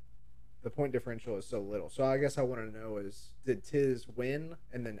the point differential is so little. So I guess I want to know is, did Tiz win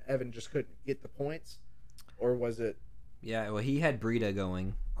and then Evan just couldn't get the points? Or was it... Yeah, well, he had Breida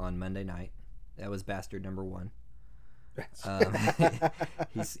going on Monday night. That was bastard number 1.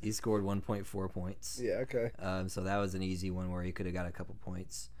 He scored 1.4 points. Yeah, okay. So that was an easy one where he could have got a couple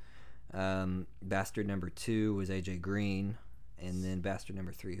points. Bastard number 2 was AJ Green, and then bastard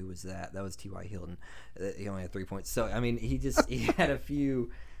number 3, who was that? That was T.Y. Hilton. He only had 3 points. So I mean, he had a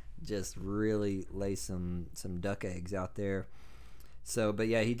few, just really lay some duck eggs out there. So, but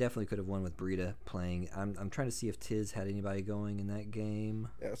yeah, he definitely could have won with Breida playing. I'm trying to see if Tiz had anybody going in that game.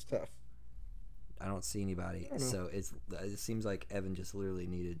 Yeah, it's tough. I don't see anybody. So it seems like Evan just literally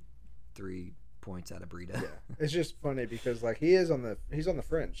needed 3 points out of Breida. Yeah, it's just funny because like he's on the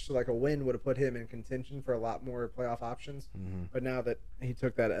fringe, so like a win would have put him in contention for a lot more playoff options. But now that he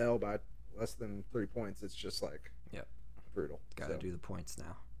took that L by less than 3 points, it's just like, Yep. brutal. Got to So, do the points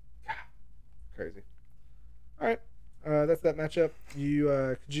now. crazy. All right, that's that matchup.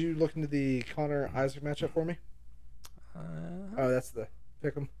 You could you look into the Connor Isaac matchup for me? Oh, that's the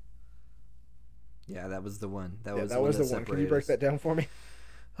pick 'em. Yeah, that was the one. That Yeah, was that was the one. Can separated you break us. that down for me?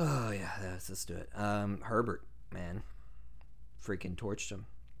 Oh yeah, let's do it. Herbert, man, freaking torched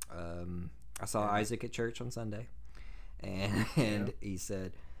him. I saw Isaac at church on Sunday, and he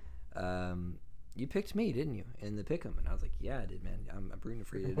said, "You picked me, didn't you, in the pick'em?" And I was like, "Yeah, I did, man. I'm rooting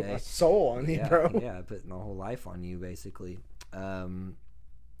for you Put my today." soul on you, Yeah, bro. yeah, I put my whole life on you, basically.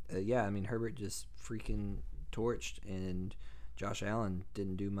 Yeah, I mean Herbert just freaking torched, and Josh Allen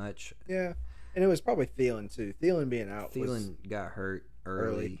didn't do much. Yeah, and it was probably Thielen too. Thielen being out. was, Thielen got hurt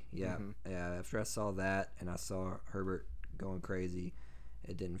early. Yeah, Mhm. yeah. After I saw that and I saw Herbert going crazy,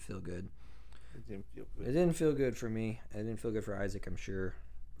 it didn't feel good. it didn't feel It good. didn't feel good for me. It didn't feel good for Isaac, I'm sure,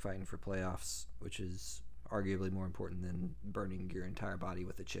 fighting for playoffs, which is arguably more important than burning your entire body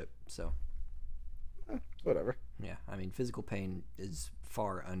with a chip. So, Whatever. yeah, I mean, physical pain is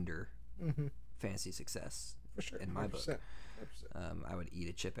far under Mm-hmm. fantasy success. For sure. In my book. 100%. I would eat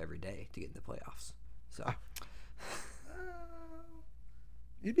a chip every day to get in the playoffs. So,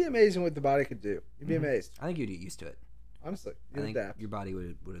 You'd be amazing what the body could do. You'd be amazed. I think you'd get used to it. Honestly, I you'd think adapt. your body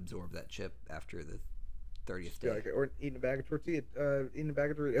would absorb that chip after the 30th Yeah, day. like, or eating a bag of tortilla, eating a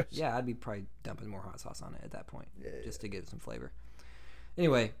bag of Doritos. Yeah, I'd be probably dumping more hot sauce on it at that point, Yeah. just to give it some flavor.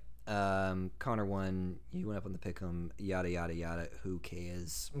 Anyway, Connor won. You went up on the pick'em. Yada yada yada. Who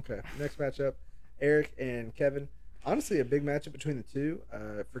cares? Okay, next matchup, Eric and Kevin. Honestly, a big matchup between the two.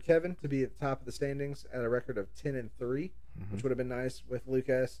 For Kevin to be at the top of the standings at a record of 10-3, which would have been nice with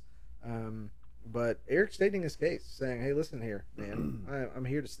Lucas. But Eric stating his case, saying, "Hey, listen here, man, I'm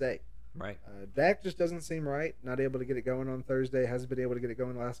here to stay." Right. Dak just doesn't seem right. Not able to get it going on Thursday. Hasn't been able to get it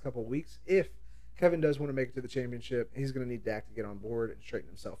going the last couple of weeks. If Kevin does want to make it to the championship, he's going to need Dak to get on board and straighten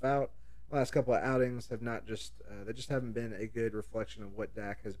himself out. Last couple of outings have not just they just haven't been a good reflection of what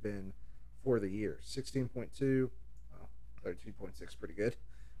Dak has been for the year. 16.2, well, 13.6, pretty good,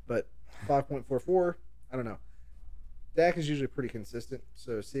 but 5.44. I don't know. Dak is usually pretty consistent,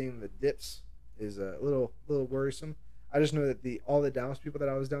 so seeing the dips is a little worrisome. I just know that all the Dallas people that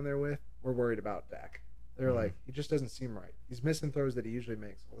I was down there with were worried about Dak. They're like, he just doesn't seem right. He's missing throws that he usually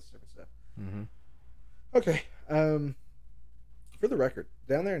makes, all this different stuff. Mm-hmm. Okay. For the record,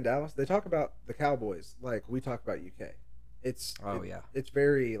 down there in Dallas, they talk about the Cowboys like we talk about UK. It's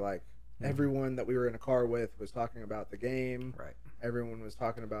very like everyone that we were in a car with was talking about the game. Right. Everyone was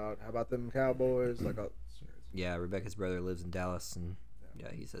talking about how about them Cowboys, like Yeah, Rebecca's brother lives in Dallas, and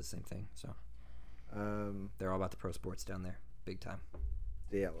yeah, he says the same thing. So they're all about the pro sports down there, big time.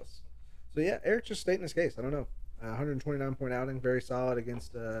 Dallas. So yeah, Eric just stating his case. I don't know. 129 point outing, very solid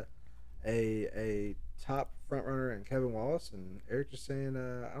against a top front runner in Kevin Wallace, and Eric just saying,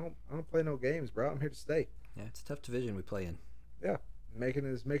 I don't play no games, bro. I'm here to stay. Yeah, it's a tough division we play in. Yeah, making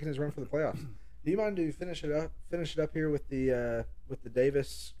his run for the playoffs. Do you mind to finish it up here with the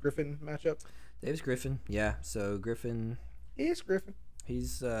Davis Griffin matchup? Davis Griffin, yeah. So Griffin, He's Griffin.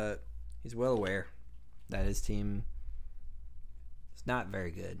 he's well aware that his team is not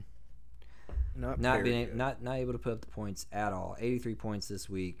very good. Not Not able to put up the points at all. 83 points this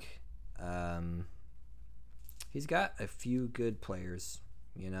week. He's got a few good players,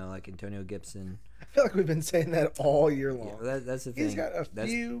 like Antonio Gibson. I feel like we've been saying that all year long. Yeah, that's the thing. He's got a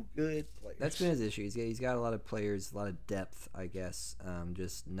few good players. That's been his issue. He's got a lot of players, a lot of depth, I guess.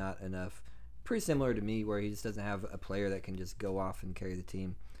 Just not enough. Pretty similar to me, where he just doesn't have a player that can just go off and carry the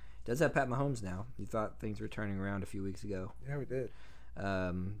team. Does have Pat Mahomes now. You thought things were turning around a few weeks ago. Yeah, we did.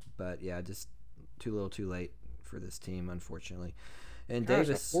 But yeah, just too little, too late for this team, unfortunately. And Gosh,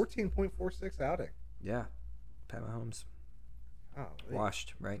 Davis, a 14.46 outing. yeah, Pat Mahomes Oh,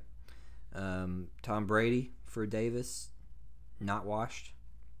 washed, right? Tom Brady for Davis, not washed.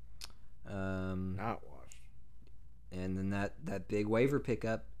 not washed. And then that big waiver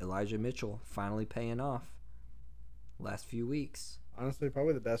pickup, Elijah Mitchell, finally paying off. Last few weeks. Honestly,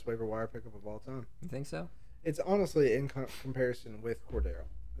 probably the best waiver wire pickup of all time. You think so? It's honestly in comparison with Cordero.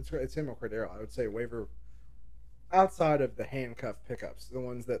 It's him or Cordero. I would say waiver outside of the handcuff pickups, the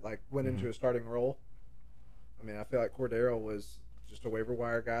ones that like went into a starting role. I mean, I feel like Cordero was just a waiver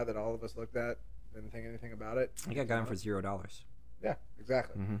wire guy that all of us looked at, didn't think anything about it. I got him for $0. Yeah,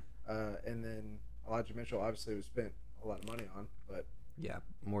 exactly. Mm-hmm. And then Elijah Mitchell obviously was spent a lot of money on, but Yeah,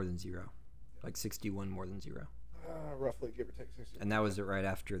 more than 0. Like 61 more than 0. roughly give or take 60. And that was right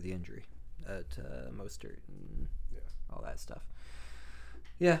after the injury at Mostert and Yeah. all that stuff.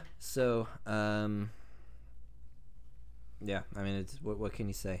 Yeah, so, yeah, I mean, it's what can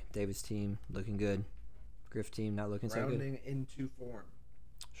you say? Davis' team looking good. Griff team not looking so good. rounding into form.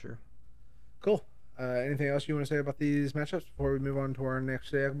 Sure. Cool. Anything else you want to say about these matchups before we move on to our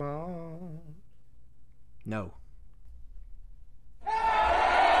next segment? No.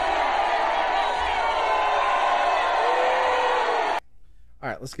 All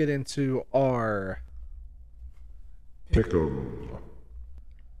right, let's get into our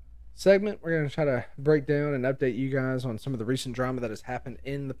segment. We're going to try to break down and update you guys on some of the recent drama that has happened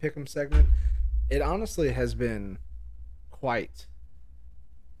in the Pick'em segment. It honestly has been quite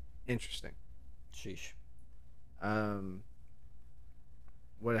interesting. Sheesh.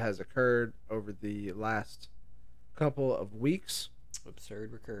 What has occurred over the last couple of weeks.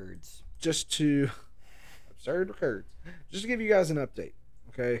 Absurd recurds. Just to give you guys an update.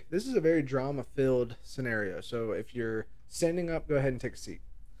 Okay, this is a very drama-filled scenario. So if you're standing up, go ahead and take a seat.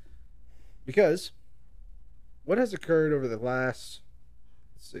 Because what has occurred over the last,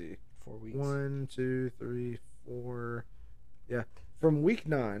 let's see, 4 weeks. 1, 2, 3, 4, yeah, from week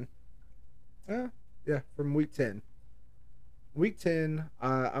 9, from week 10. Week 10,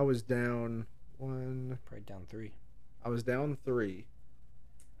 I was down 1. Probably down 3. I was down 3,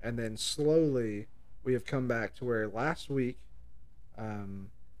 and then slowly we have come back to where last week,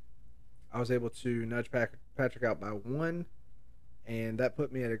 I was able to nudge Patrick out by 1, and that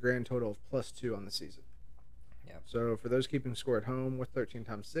put me at a grand total of +2 on the season. Yep. So for those keeping score at home, with 13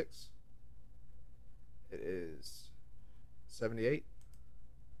 times 6, it is 78.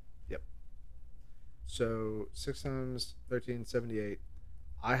 Yep. So 6 times 13, 78.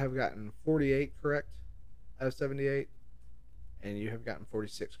 I have gotten 48 correct out of 78, and you have gotten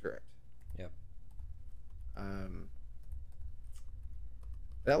 46 correct. Yep.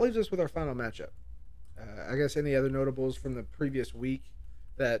 That leaves us with our final matchup. I guess any other notables from the previous week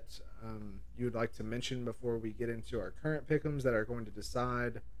that you would like to mention before we get into our current pick'ems that are going to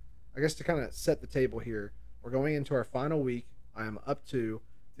decide, I guess to kind of set the table here, we're going into our final week. I am up to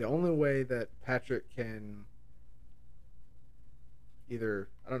the only way that Patrick can either,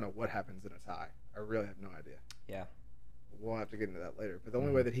 I don't know what happens in a tie. I really have no idea. Yeah. We'll have to get into that later. But the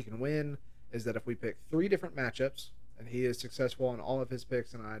only way that he can win is that if we pick 3 different matchups and he is successful on all of his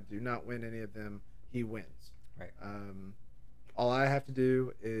picks and I do not win any of them, he wins. Right. All I have to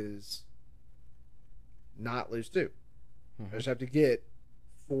do is not lose 2. I just have to get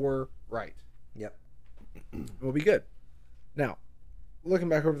 4 right. Yep. We'll be good. Now, looking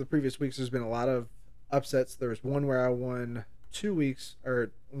back over the previous weeks, there's been a lot of upsets. There was one where I won 2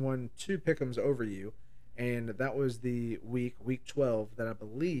 pick'ems over you, and that was the week 12, that I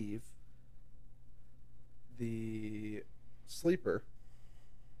believe the sleeper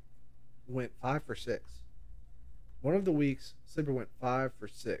went 5 for 6. One of the weeks, sleeper went 5 for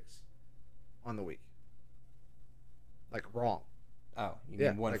 6 on the week. Like wrong. Oh, you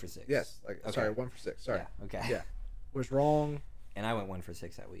mean 1 for 6? Yes. Like Okay. sorry, 1 for 6. Sorry. Yeah, okay. Yeah. Was wrong. And I went 1 for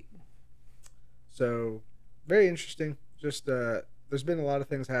 6 that week. So, very interesting. Just there's been a lot of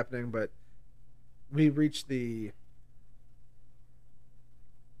things happening, but we reached the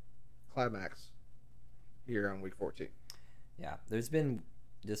climax here on week 14. Yeah, there's been,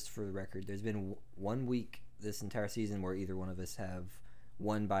 just for the record, there's been 1 week this entire season where either one of us have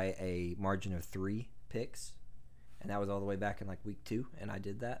won by a margin of 3 picks, and that was all the way back in like week 2, and I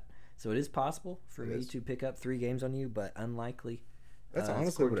did that. So it is possible for me to pick up 3 games on you, but unlikely. That's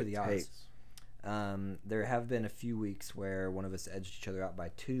honestly what it takes. There have been a few weeks where one of us edged each other out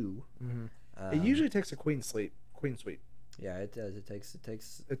by 2. It usually takes a queen sweep. Yeah, it does. It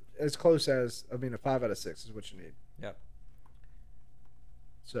takes. As close as, a 5 out of 6 is what you need. Yep.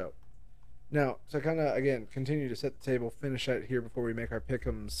 So, now, to kind of, again, continue to set the table, finish out here before we make our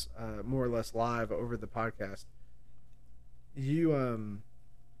pick'ems more or less live over the podcast. You,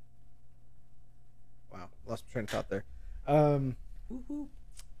 wow, lost my train of thought there.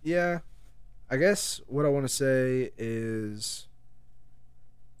 Yeah, I guess what I want to say is,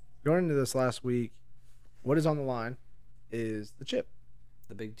 going into this last week, what is on the line is the chip.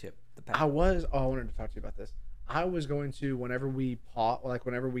 The big chip. The pack. I wanted to talk to you about this. I was going to, whenever we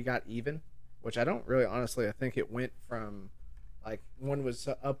got even, which I don't really, honestly, I think it went from, like, one was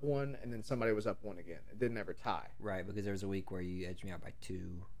up 1 and then somebody was up 1 again. It didn't ever tie. Right, because there was a week where you edged me out by 2.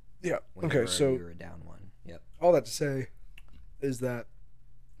 Yeah. Whenever Okay, so you were down 1. Yep. all that to say is that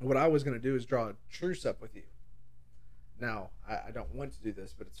what I was going to do is draw a truce up with you. Now, I don't want to do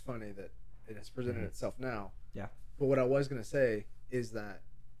this, but it's funny that it has presented itself now. Yeah. But what I was going to say is that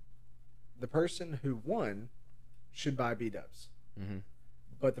the person who won should buy B-dubs.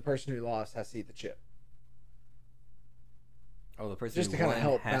 But the person who lost has to eat the chip. Oh, the person Just who to kind of won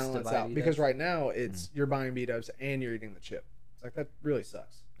help has to balance buy out. B-dubs? Because right now, it's you're buying B-dubs and you're eating the chip. It's like, that really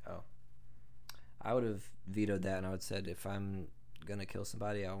sucks. Oh. I would have vetoed that, and I would have said if I'm gonna kill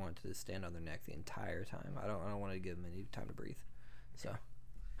somebody, I want to stand on their neck the entire time. I don't want to give them any time to breathe. So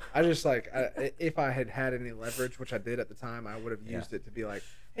I just if I had had any leverage, which I did at the time, I would have used it to be like,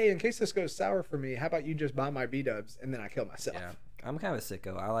 hey, in case this goes sour for me, how about you just buy my B-dubs and then I kill myself? yeah, I'm kind of a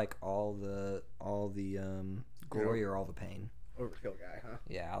sicko. I like all the glory or all the pain. Overkill guy, huh?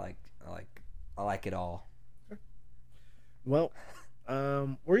 Yeah, I like it all. Well,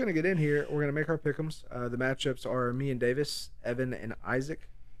 we're gonna get in here. We're gonna make our pick'ems. The matchups are me and Davis, Evan and Isaac,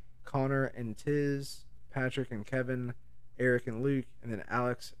 Connor and Tiz, Patrick and Kevin, Eric and Luke, and then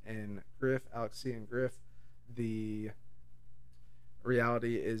Alex and Griff. Alex C and Griff. The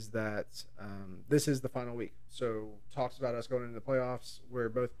reality is that this is the final week. So talks about us going into the playoffs. We're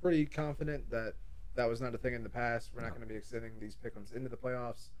both pretty confident that that was not a thing in the past. We're not going to be extending these pick'ems into the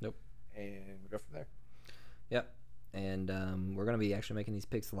playoffs. Nope. And we go from there. Yep. And we're going to be actually making these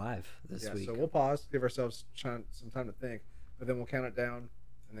picks live this week. So we'll pause, give ourselves some time to think, but then we'll count it down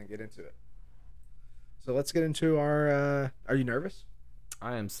and then get into it. So let's get into our. Are you nervous?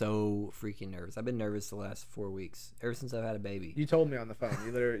 I am so freaking nervous. I've been nervous the last 4 weeks, ever since I've had a baby. You told me on the phone.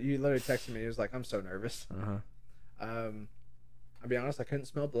 You literally texted me. It was like, I'm so nervous. I'll be honest. I couldn't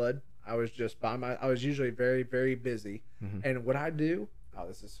smell blood. I was just I was usually very, very busy. And what I do. Oh,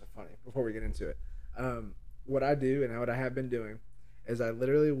 this is so funny. Before we get into it, what I do and what I have been doing is I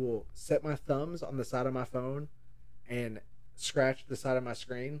literally will set my thumbs on the side of my phone and scratch the side of my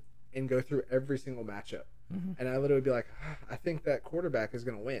screen and go through every single matchup. And I literally be like, I think that quarterback is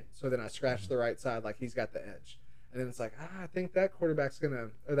going to win. So then I scratch the right side like he's got the edge. And then it's like, I think that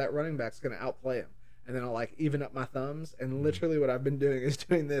that running back's going to outplay him. And then I'll like even up my thumbs. And literally what I've been doing is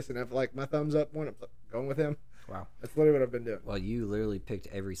doing this. And I've like my thumbs up one, I'm going with him. Wow. That's literally what I've been doing. Well, you literally picked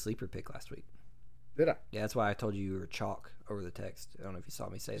every sleeper pick last week. Did I? Yeah, that's why I told you were chalk over the text. I don't know if you saw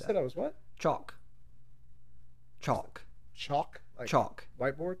me say You that. said I was what? Chalk. Chalk. Chalk? Like Chalk.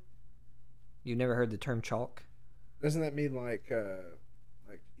 Whiteboard? You never heard the term chalk? Doesn't that mean like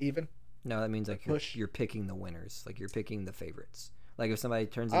even? No, that means like push? you're picking the winners. Like you're picking the favorites. Like if somebody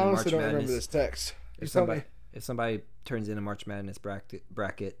turns in I a March honestly don't Madness, remember this text. You if tell me. somebody turns in a March Madness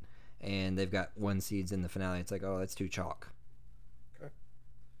bracket and they've got 1 seeds in the finale, it's like, oh, that's too chalk. Okay.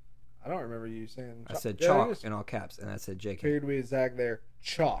 I don't remember you saying. I said Yeah, chalk it is. in all caps, and I said JK. Figured we zag there.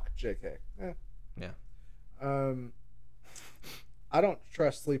 Chalk, JK. Yeah. I don't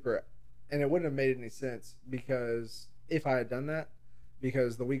trust sleeper, and it wouldn't have made any sense because if I had done that,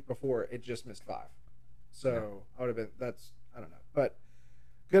 because the week before it just missed 5, so I would have been. I don't know, but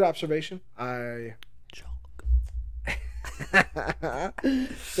good observation. Chalk.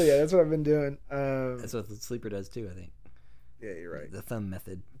 So yeah, that's what I've been doing. That's what the sleeper does too, I think. Yeah, you're right. The thumb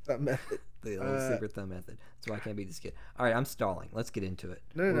method. That method. The old sleeper thumb method. That's why I can't beat this kid. All right, I'm stalling. Let's get into it.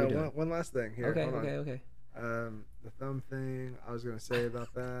 No, What are no, we no. doing? One last thing here. Okay, Hold on. okay. The thumb thing. I was gonna say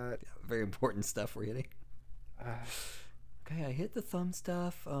about that. Very important stuff we're hitting. Okay, I hit the thumb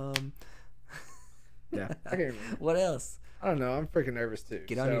stuff. Yeah, I can't remember. What else? I don't know. I'm freaking nervous too.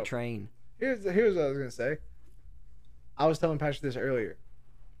 Get on your train. Here's what I was gonna say. I was telling Patrick this earlier.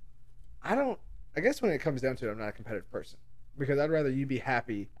 I guess when it comes down to it, I'm not a competitive person because I'd rather you be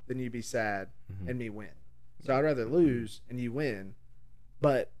happy than you be sad and me win. So I'd rather lose and you win.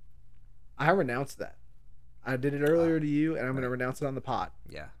 But I renounced that. I did it earlier to you, and I'm gonna renounce it on the pod.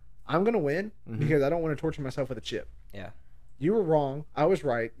 Yeah. I'm gonna win because I don't want to torture myself with a chip. Yeah. You were wrong. I was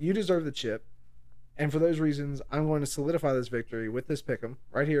right. You deserve the chip. And for those reasons, I'm going to solidify this victory with this pick'em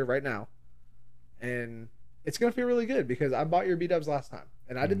right here, right now. And it's going to feel really good because I bought your B-dubs last time.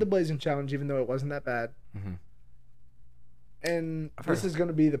 And I did the Blazing Challenge even though it wasn't that bad. And this is going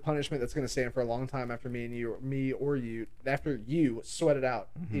to be the punishment that's going to stand for a long time after me or you, after you sweat it out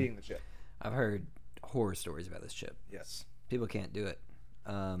eating the chip. I've heard horror stories about this chip. Yes. People can't do it.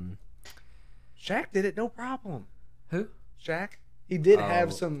 Shaq did it, no problem. Who? Shaq? He did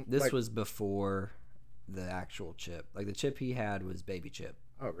have some... This was before the actual chip. Like the chip he had was baby chip.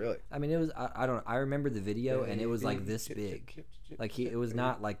 Oh, really? I mean, it was. I remember the video, and it was like this big. Like it was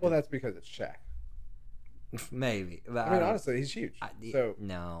not like. Well, that's because it's Shaq. Maybe. But I mean, honestly, he's huge.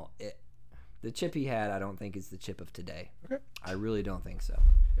 The chip he had, I don't think is the chip of today. Okay. I really don't think so.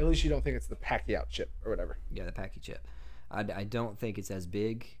 At least you don't think it's the Pacquiao chip or whatever. Yeah, the Packy chip. I don't think it's as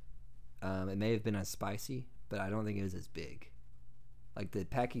big. It may have been as spicy, but I don't think it was as big. Like the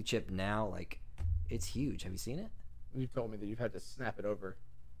Packy chip now, like it's huge. Have you seen it? You told me that you've had to snap it over.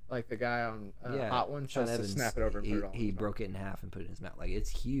 Like the guy on Hot One Sean tries to Evans, snap it over and put it on. He broke it in half and put it in his mouth. Like it's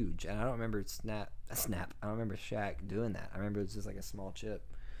huge, and I don't remember Snap. I don't remember Shaq doing that. I remember it was just like a small chip.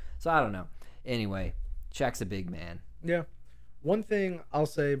 So I don't know. Anyway, Shaq's a big man. Yeah. One thing I'll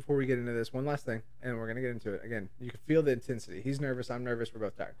say before we get into this, one last thing, and we're gonna get into it again. You can feel the intensity. He's nervous. I'm nervous. We're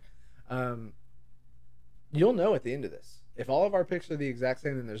both tired. You'll know at the end of this if all of our picks are the exact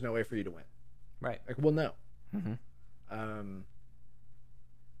same. Then there's no way for you to win. Right. Like we'll know.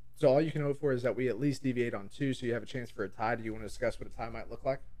 So all you can hope for is that we at least deviate on 2, so you have a chance for a tie. Do you want to discuss what a tie might look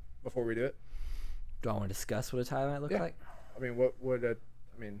like before we do it? Do I want to discuss what a tie might look like? I mean, what would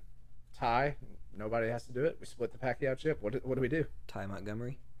tie? Nobody has to do it. We split the Pacquiao chip. What do we do? Ty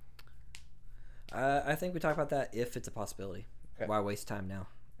Montgomery. I think we talk about that if it's a possibility. Okay. Why waste time now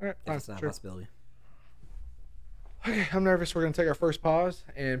All right, if fine, it's not sure. a possibility? Okay, I'm nervous. We're gonna take our first pause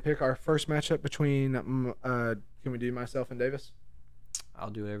and pick our first matchup between. Can we do myself and Davis? I'll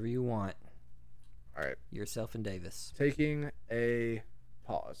do whatever you want. All right, Yourself and Davis. taking a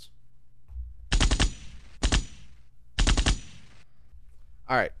pause.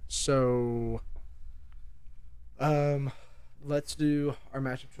 All right, so let's do our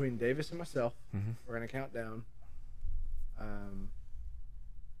matchup between Davis and myself. We're gonna count down, and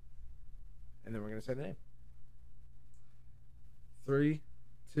then we're gonna say the name. 3,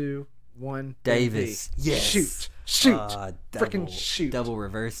 2, 1. Davis. Yes. Shoot. Double, shoot. Double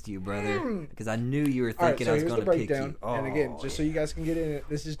reversed you, brother. Because I knew you were All right, thinking so I was here's going the to pick breakdown. you. And again, just so you guys can get in it,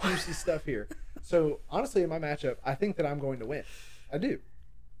 this is juicy stuff here. So honestly, in my matchup, I think that I'm going to win. I do.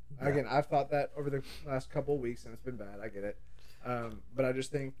 Again, I've thought that over the last couple of weeks, and it's been bad. I get it. But I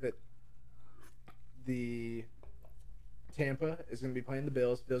just think that the Tampa is going to be playing the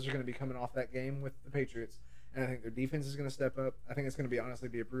Bills. Bills are going to be coming off that game with the Patriots. And I think their defense is going to step up. I think it's going to honestly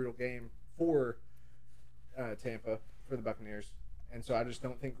be a brutal game for Tampa, for the Buccaneers. And so I just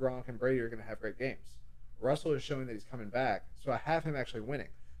don't think Gronk and Brady are going to have great games. Russell is showing that he's coming back, so I have him actually winning.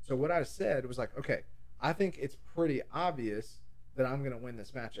 So what I said was like, okay, I think it's pretty obvious that I'm going to win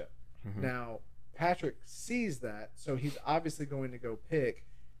this matchup. Now, Patrick sees that, so he's obviously going to go pick.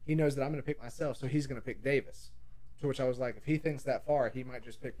 He knows that I'm going to pick myself, so he's going to pick Davis. To which I was like, if he thinks that far, he might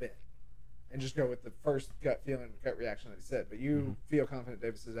just pick Ben. And just go with the first gut feeling, gut reaction that he said. But you feel confident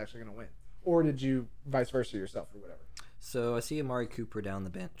Davis is actually going to win. Or did you vice versa yourself or whatever? So I see Amari Cooper down the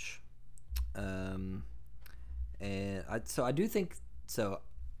bench. And I do think so.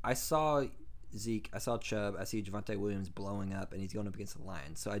 I saw Zeke, I saw Chubb, I see Javonte Williams blowing up, and he's going up against the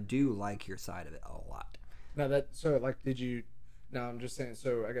Lions. So I do like your side of it a lot. Now did you? Now I'm just saying.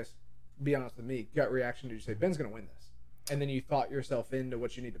 So I guess be honest with me. Gut reaction. Did you say Ben's going to win this? And then you thought yourself into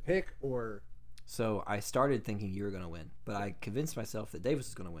what you need to pick, or? So I started thinking you were going to win, but I convinced myself that Davis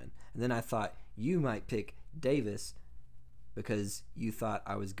was going to win. And then I thought you might pick Davis because you thought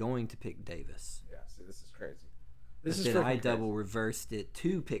I was going to pick Davis. Yeah, see, this is crazy. Then I double reversed it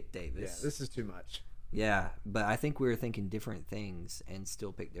to pick Davis. Yeah, this is too much. Yeah, but I think we were thinking different things and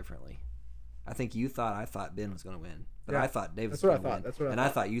still picked differently. I think you thought I thought Ben was going to win, but Yeah, I thought Davis that's was what I going to win. thought. That's what I and thought. I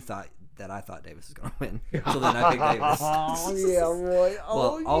thought you thought that I thought Davis was going to win. So then I picked Davis. Oh yeah, Roy.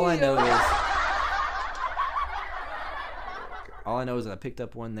 Well, all I know is I picked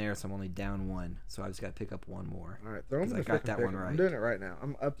up one there, so I'm only down one. So I just got to pick up one more. All right, throw him 'Cause the I got frickin' that pick. one right. I'm doing it right now.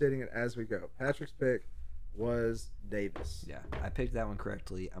 I'm updating it as we go. Patrick's pick was Davis. Yeah, I picked that one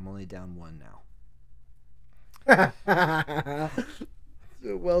correctly. I'm only down one now.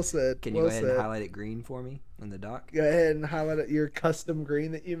 Well said. Can you well go ahead said. and highlight it green for me in the doc? Go ahead and highlight it, your custom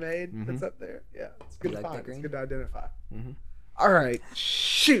green that you made. Mhm. That's up there. Yeah, it's good You to like that find. It's green? good to identify. Mhm. All right,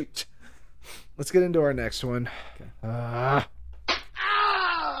 shoot. Let's get into our next one. Okay.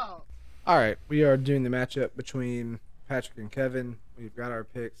 All right, we are doing the matchup between Patrick and Kevin. We've got our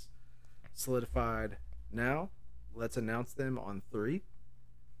picks solidified now. Let's announce them on 3.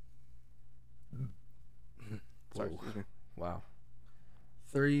 Sorry, Whoa. excuse me. Wow.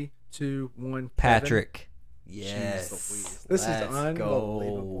 3, 2, 1. Patrick. Jeez Yes. Louise. This is Let's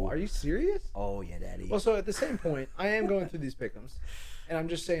unbelievable. go. Are you serious? Oh, yeah, Daddy. Well, so at the same point, I am going through these pick'ems, and I'm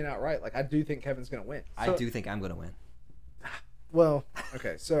just saying outright, like I do think Kevin's going to win. I So- do think I'm going to win. Well,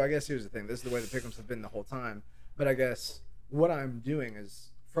 okay, so I guess here's the thing. This is the way the pick'ems have been the whole time. But I guess what I'm doing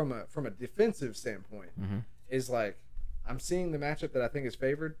is from a defensive standpoint is like I'm seeing the matchup that I think is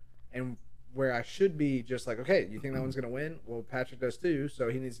favored, and where I should be just like, okay, you think that one's going to win? Well, Patrick does too, so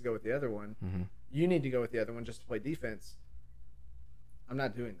he needs to go with the other one. You need to go with the other one just to play defense. I'm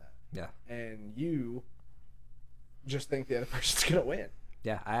not doing that. Yeah. And you just think the other person's going to win.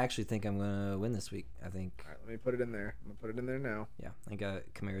 Yeah, I actually think I'm going to win this week. I think, All right, let me put it in there. I'm going to put it in there now. yeah, I think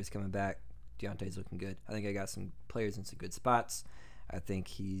Kamara's coming back. Deontay's looking good. I think I got some players in some good spots. I think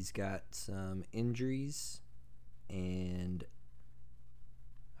he's got some injuries, and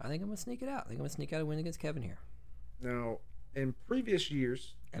I think I'm going to sneak it out. I think I'm going to sneak out a win against Kevin here. Now, in previous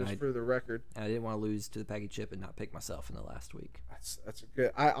years, And just for the record. And I didn't want to lose to the Peggy Chip and not pick myself in the last week. That's a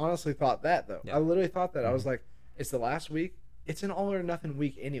good. I honestly thought that though. Yeah. I literally thought that. I was like, it's the last week. It's an all or nothing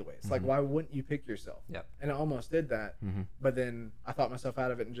week anyways. Like, why wouldn't you pick yourself? Yep. And I almost did that, but then I thought myself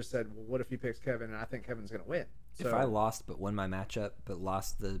out of it and just said, well, what if he picks Kevin? And I think Kevin's gonna win. So If I lost but won my matchup, but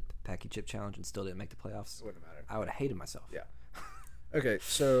lost the Packy Chip challenge and still didn't make the playoffs, it wouldn't matter. I would have hated myself. Yeah. Okay,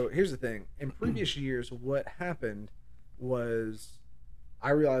 so here's the thing. In previous years, what happened was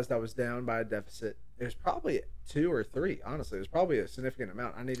I realized I was down by a deficit. It was probably 2 or 3. Honestly, it was probably a significant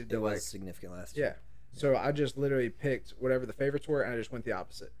amount. I needed to It was like significant last yeah. year. So I just literally picked whatever the favorites were, and I just went the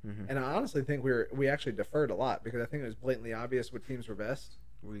opposite. And I honestly think we actually deferred a lot because I think it was blatantly obvious what teams were best.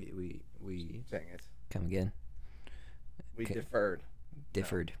 We Dang it, come again. we Okay. deferred.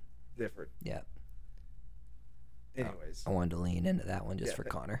 Differed. Differed. Yeah. Anyways, I wanted to lean into that one just Yeah, for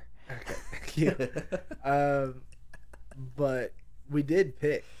Connor. okay, yeah. But we did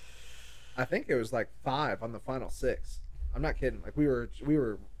pick. I think it was like 5 on the final 6. I'm not kidding. Like we were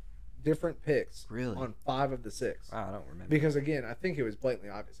different picks Really? on 5 of the 6. Wow, I don't remember. Because again, I think it was blatantly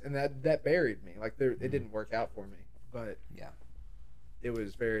obvious, and that buried me. Like it didn't work out for me, but Yeah. it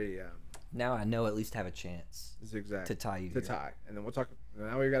was very Now I know at least have a chance zigzag to tie you. to here. tie, and then we'll talk.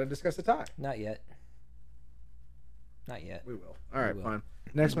 Now we got to discuss the tie. Not yet. Not yet. We will. All right, will. fine.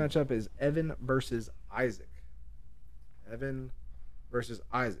 Next matchup is Evan versus Isaac. Evan versus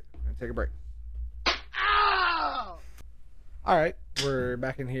Isaac. And take a break. All right, we're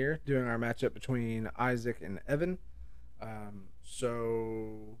back in here doing our matchup between Isaac and Evan.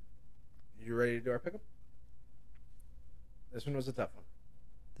 So, you ready to do our pickup? This one was a tough one.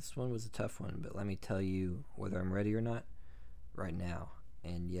 This one was a tough one, but let me tell you whether I'm ready or not right now.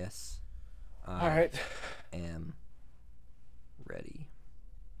 And yes, I All right. am ready.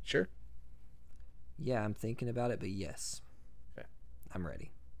 Sure. Yeah, I'm thinking about it, but yes. Okay. I'm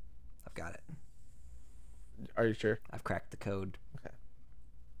ready. I've got it. Are you sure? I've cracked the code.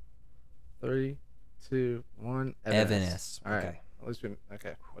 3, 2, 1. Evan S. All right. Okay. At least we.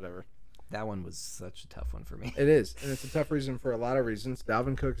 Okay. Whatever. That one was such a tough one for me. It is, and it's a tough reason for a lot of reasons.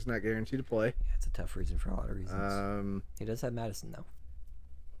 Dalvin Cook is not guaranteed to play. Yeah, it's a tough reason for a lot of reasons. He does have Madison,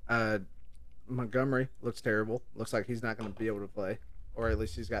 though. Montgomery looks terrible. Looks like he's not going to be able to play, or at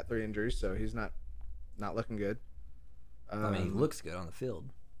least he's got 3 injuries, so he's not looking good. I mean, he looks good on the field.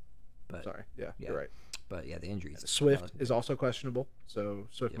 But Sorry. Yeah, Yeah. you're right. But yeah, the injuries. Swift is also questionable, so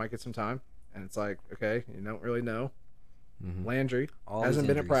Swift might get some time. And it's like, okay, you don't really know. Landry All hasn't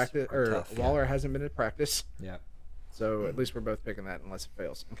these been at injuries practice, are or tough, yeah. Waller hasn't been at practice. Yeah. So at least we're both picking that unless it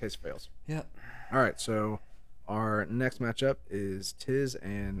fails, in case it fails. Yeah. All right, so our next matchup is Tiz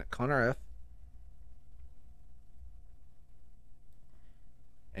and Connor F.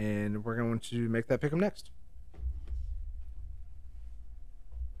 And we're going to make that pick 'em next.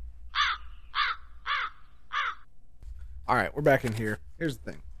 All right, we're back in here. Here's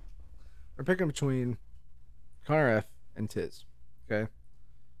the thing. We're picking between Connor F and Tiz. Okay?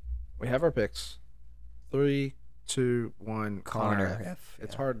 We have our picks. 3, 2, 1, Connor F. F,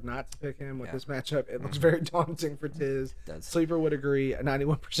 It's yeah. hard not to pick him with Yeah. this matchup. It looks very daunting for Tiz. Does. Sleeper would agree, a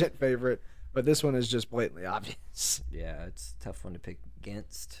 91% favorite, but this one is just blatantly obvious. Yeah, it's a tough one to pick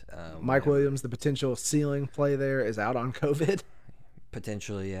against. Mike yeah, Williams, the potential ceiling play there, is out on COVID.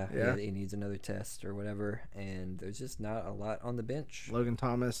 potentially, yeah. Yeah. He needs another test or whatever, and there's just not a lot on the bench. Logan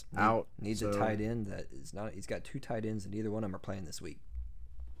Thomas out. Needs a tight end that is not. He's got 2 tight ends, and neither one of them are playing this week.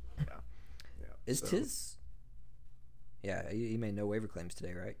 Yeah, Is so- Tiz? Yeah, he made no waiver claims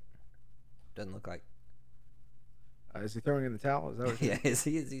today, right? Doesn't look like. Is he throwing in the towel? Is that what Yeah, he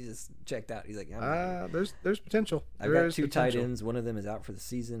just checked out. He's like, there's potential. I've There got is 2 tight potential. ends. One of them is out for the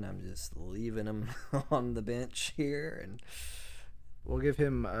season. I'm just leaving him on the bench here, and We'll give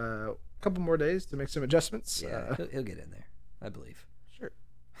him a couple more days to make some adjustments. yeah, he'll get in there, I believe. Sure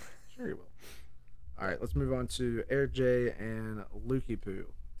he will. All right, let's move on to Eric J and Lukey Poo.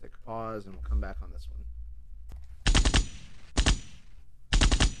 Take a pause and we'll come back on this one.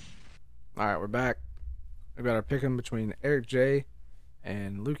 All right, we're back. We've got our picking between Eric J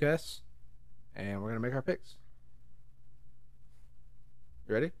and Luke S, and we're gonna make our picks.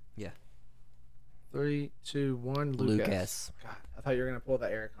 You ready? Yeah. 3, 2, 1. Luke S. God, I thought you were gonna pull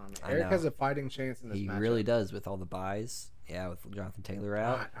that Eric on me. I Eric know. has a fighting chance in this He matchup. really does with all the buys. Yeah, with Jonathan Taylor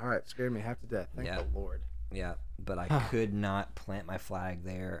out. God, all right, scared me half to death. Thank Yeah. the Lord. Yeah, but I could not plant my flag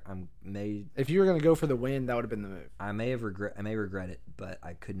there. If you were gonna go for the win, that would have been the move. I may regret it, but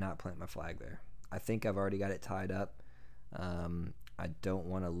I could not plant my flag there. I think I've already got it tied up. I don't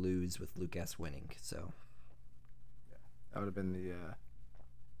want to lose with Luke S winning, so That would have been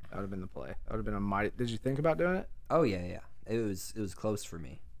the play. That would have been a mighty. Did you think about doing it? oh yeah, it was close for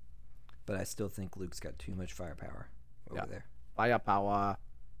me, but I still think Luke's got too much firepower over there. Firepower.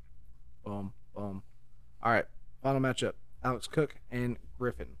 Boom, boom. All right, final matchup: Alex Cook and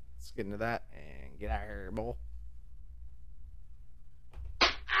Griffin. Let's get into that and get out of here, boy.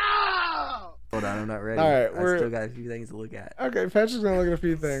 Hold on, I'm not ready. All right, I still got a few things to look at. Okay, Patrick's gonna look at a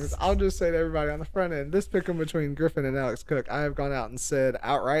few things. I'll just say to everybody on the front end, this pick'em between Griffin and Alex Cook, I have gone out and said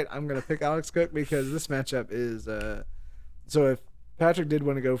outright I'm gonna pick Alex Cook because this matchup is so if Patrick did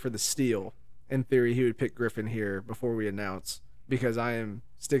want to go for the steal, in theory he would pick Griffin here before we announce, because I am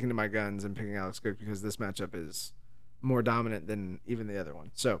sticking to my guns and picking Alex Cook because this matchup is more dominant than even the other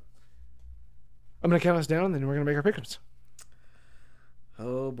one. So I'm gonna count us down, and then we're gonna make our pick'ems.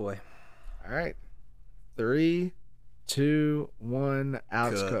 Oh boy. All right. 3, 2, 1.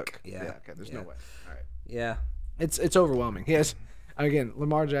 Alex Cook. Yeah. Okay. There's no way. All right. Yeah. It's overwhelming. He has, again,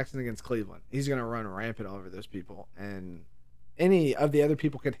 Lamar Jackson against Cleveland. He's gonna run rampant all over those people, and any of the other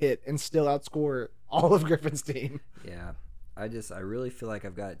people could hit and still outscore all of Griffin's team. Yeah. I really feel like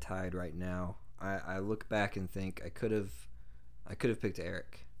I've got it tied right now. I look back and think I could have picked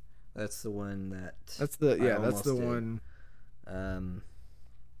Eric. That's the one that. That's the I that's the almost did. one.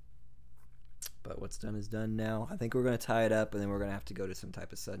 But what's done is done now. I think we're going to tie it up, and then we're going to have to go to some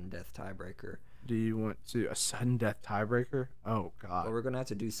type of sudden death tiebreaker. Do you want to a sudden death tiebreaker? Oh God. Or we're going to have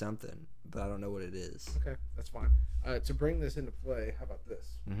to do something, but I don't know what it is. Okay, that's fine. To bring this into play, how about this?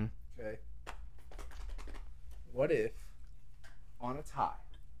 Mm-hmm. Okay. What if on a tie?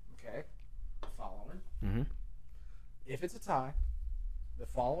 Okay. Following. Mm-hmm. If it's a tie, the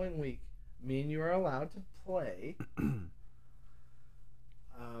following week, me and you are allowed to play.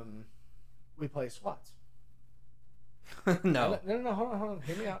 We play squats. No. No. Hold on.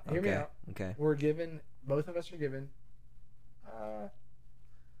 Hear me out. Hear me out. Okay. We're given. Both of us are given.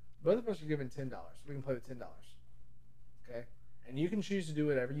 Both of us are given $10. We can play with $10. Okay, and you can choose to do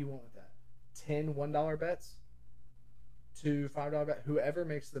whatever you want with that. 10 $1 bets, 2 $5 bets. Whoever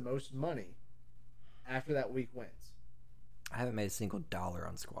makes the most money after that week wins. I haven't made a single dollar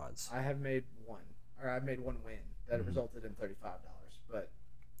on squads. I have made one, or I've made one win that resulted in $35, but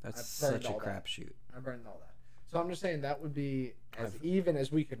That's such a crapshoot. I burned all that. So I'm just saying that would be as even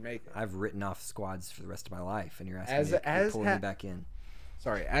as we could make it. I've written off squads for the rest of my life, and you're asking me to pull me back in.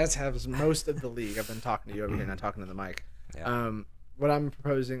 Sorry, as has most of the league. I've been talking to you over here, not talking to the mic. Yeah. What I'm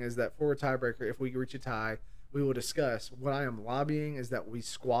proposing is that for a tiebreaker, if we reach a tie, we will discuss. What I am lobbying is that we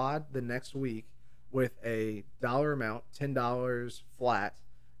squad the next week with a dollar amount, $10 flat,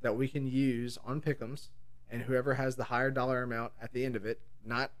 that we can use on pick'ems, and whoever has the higher dollar amount at the end of it,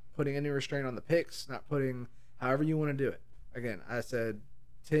 not putting any restraint on the picks, not putting however you want to do it. Again, I said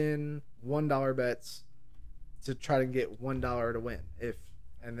 10 $1 bets to try to get $1 to win.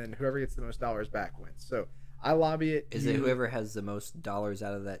 And then whoever gets the most dollars back wins. So I lobby it. Is it whoever has the most dollars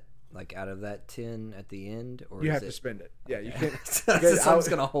out of that 10 at the end, or you is have it... to spend it? Yeah, you can't. So I'm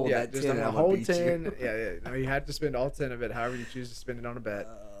just gonna hold that 10. I'm gonna I'm hold beat 10. you. Yeah. No, you have to spend all 10 of it. However you choose to spend it on a bet.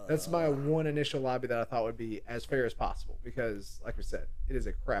 That's my one initial lobby that I thought would be as fair as possible because, like we said, it is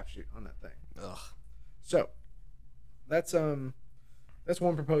a crapshoot on that thing. Ugh. So that's one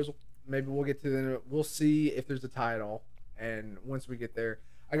proposal. Maybe we'll get to then. We'll see if there's a tie at all, and once we get there.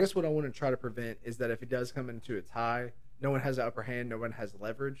 I guess what I want to try to prevent is that if it does come into a tie, no one has the upper hand, no one has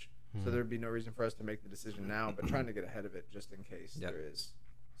leverage, so there'd be no reason for us to make the decision now, but trying to get ahead of it just in case there is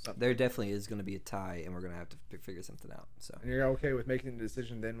something. There definitely is going to be a tie, and we're going to have to figure something out. So. And you're okay with making the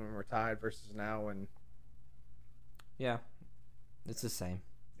decision then when we're tied versus now? And yeah, it's the same.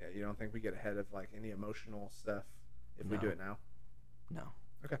 Yeah, you don't think we get ahead of like any emotional stuff if we do it now? No.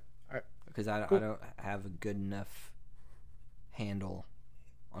 Okay. All right. Because I don't have a good enough handle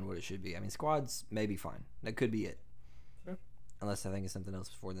on what it should be. I mean, squads may be fine. That could be it. Yeah. Unless I think of something else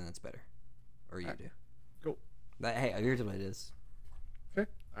before, then that's better. Or you do. Cool. Hey, here's what it is. Okay.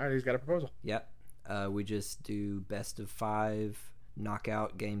 All right, he's got a proposal. Yep. We just do best of 5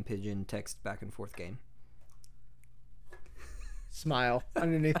 knockout game pigeon text back and forth game. Smile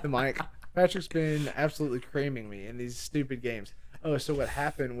underneath the mic. Patrick's been absolutely creaming me in these stupid games. Oh, so what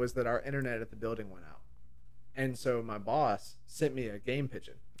happened was that our internet at the building went out. And so my boss sent me a game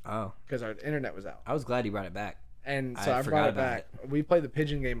pigeon. Oh. Because our internet was out. I was glad you brought it back. And so I brought it back. We played the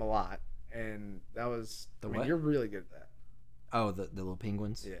pigeon game a lot. And that was... What? You're really good at that. Oh, the little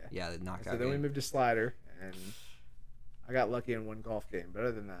penguins? Yeah. Yeah, the knockout So then we moved to slider. And I got lucky in one golf game. But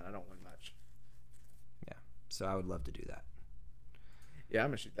other than that, I don't win much. Yeah. So I would love to do that. Yeah, I'm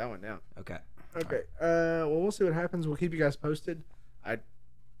going to shoot that one down. Okay. Okay. Well, we'll see what happens. We'll keep you guys posted.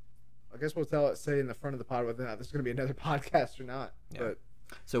 I guess we'll say in the front of the pod whether or not there's going to be another podcast or not. Yeah. But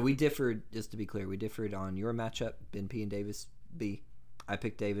So we differed, just to be clear, we differed on your matchup, Ben P and Davis B. I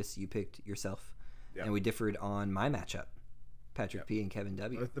picked Davis, you picked yourself. Yep. And we differed on my matchup, Patrick P and Kevin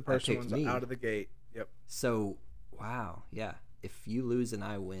W. Both the I personal picked ones me. out of the gate. Yep. So, wow, yeah. If you lose and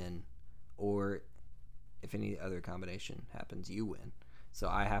I win, or if any other combination happens, you win. So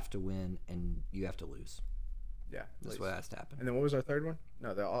I have to win and you have to lose. Yeah. That's what has to happen. And then what was our third one?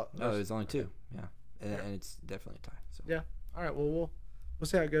 No, they're all. No, there's only two. Yeah. And it's definitely a tie. So. Yeah. All right. Well, we'll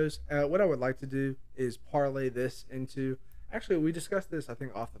see how it goes. What I would like to do is parlay this into. Actually, we discussed this, I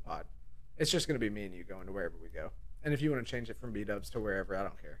think, off the pod. It's just going to be me and you going to wherever we go. And if you want to change it from B-dubs to wherever, I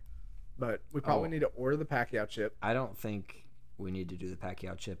don't care. But we probably need to order the Pacquiao chip. I don't think we need to do the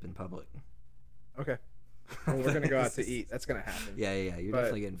Pacquiao chip in public. Okay. Well, we're going to go out to eat. That's going to happen. Yeah. You're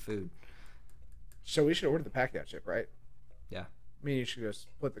definitely getting food. So we should order the Pacquiao chip, right? Yeah. Me and you should go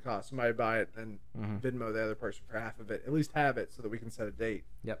split the cost. Somebody buy it and Venmo the other person for half of it. At least have it so that we can set a date.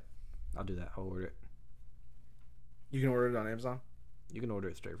 Yep. I'll do that. I'll order it. You can order it on Amazon? You can order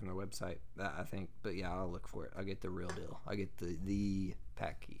it straight from their website, I think. But yeah, I'll look for it. I'll get the real deal. I get the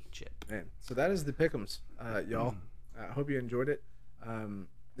Packy chip. Man, so that is the pick'ems, y'all. I hope you enjoyed it.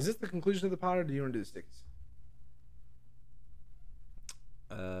 Is this the conclusion of the pod, or do you want to do the stickies?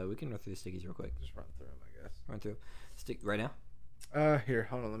 We can run through the stickies real quick. Just run through them, I guess. Run through. Stick right now. Here,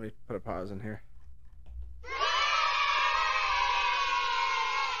 hold on. Let me put a pause in here.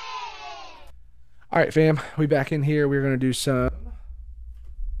 All right, fam. We back in here. We're gonna do some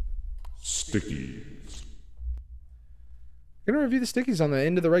Stickies. We're gonna review the stickies on the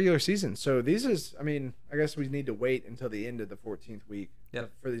end of the regular season. So these is, I mean, I guess we need to wait until the end of the 14th week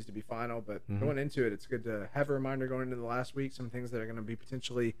for these to be final. But going into it, it's good to have a reminder going into the last week. Some things that are gonna be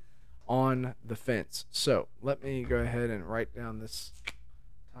potentially on the fence. So let me go ahead and write down this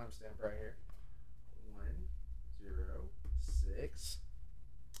timestamp right here. 106.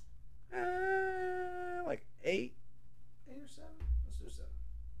 Like 8 or 7. Let's do 7.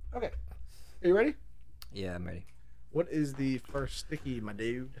 Okay. Are you ready? Yeah, I'm ready. What is the first sticky, my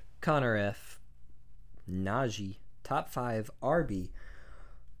dude? Connor F. Najee, top 5 RB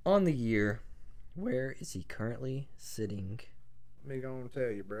on the year. Where is he currently sitting? Let me go and tell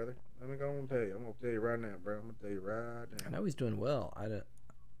you, brother. Let me go and tell you. I'm gonna tell you right now, bro. I'm gonna tell you right I now. know he's doing well. I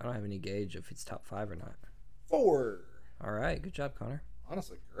don't have any gauge if he's top 5 or not. 4. All right, good job, Connor.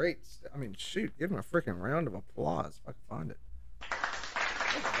 Honestly, great. I mean, shoot, give him a freaking round of applause if I can find it.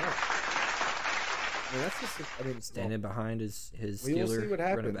 I mean, that's just. I mean, Standing behind his we will see Steeler what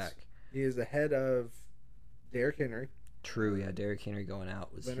running happens. back. He is ahead of Derrick Henry. True, yeah. Derrick Henry going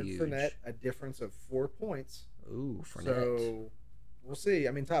out was Leonard huge. Fournette, a difference of 4 points. Ooh, Fournette. So we'll see.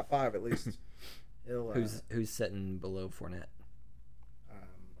 I mean, top 5 at least. He'll, Who's sitting below Fournette?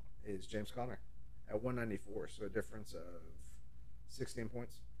 Is James Conner at 194, so a difference of 16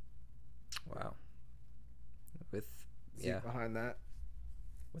 points. Wow. With Zeke behind that.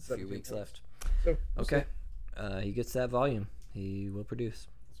 with a few 17 weeks points. left. So we'll Okay. see. He gets that volume. He will produce.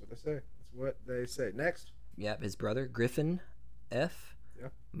 That's what they say. That's what they say. Next. Yep, his brother Griffin F. Yeah.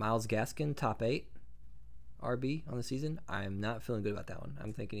 Miles Gaskin, top 8 RB on the season. I'm not feeling good about that one.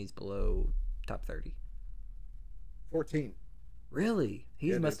 I'm thinking he's below top 30. 14. Really? He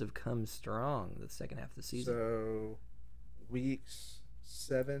Yeah, must dude. have come strong the second half of the season. So weeks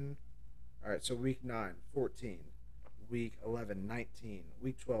 7. All right, so week 9, 14. Week 11, 19.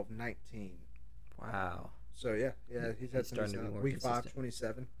 Week 12, 19. Wow. So yeah, he's had He's some starting to be decent- more week 5, consistent.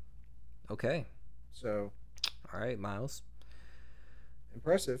 27. Okay. So All right, Miles.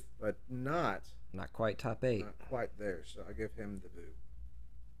 impressive, but not Not quite top 8. not quite there. So I give him the boo.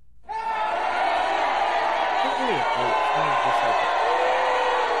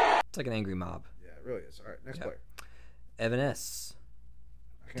 It's like an angry mob. Yeah, it really is. All right, next Yep. player. Evan S.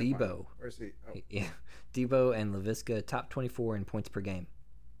 I can't find Debo. him. Where's he? Oh, Yeah. Debo and LaVisca, top 24 in points per game.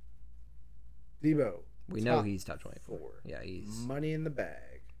 Debo. We know top he's top 24. 4. Yeah, he's Money in the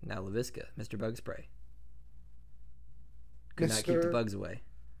bag. now LaVisca, Mr. Bug Spray. Could not keep the Mr. bugs away.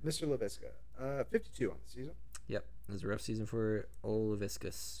 Mr. LaVisca. 52 on the season. Yep, it was a rough season for old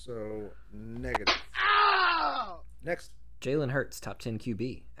LaViscus. So negative. Next. Jalen Hurts, top 10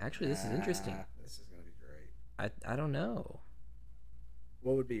 QB. Actually, this is interesting. This is going to be great. I don't know.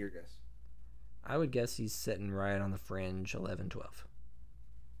 What would be your guess? I would guess he's sitting right on the fringe, 11, 12.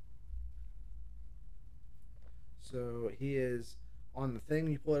 So he is on the thing.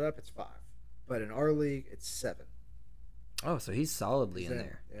 You pull it up, it's 5. But in our league, it's 7. Oh, so he's solidly He's in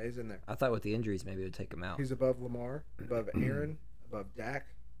there. Yeah, he's in there. I thought with the injuries, maybe it would take him out. He's above Lamar, above Aaron, above Dak.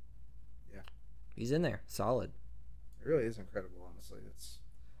 He's in there. Solid. It really is incredible, honestly. It's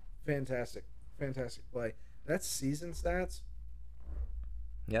fantastic. Fantastic play. That's season stats.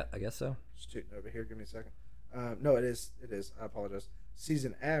 Yeah, I guess so. Just tooting over here. Give me a second. No, it is. It is. I apologize.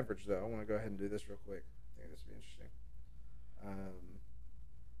 Season average, though. I want to go ahead and do this real quick. I think this would be interesting.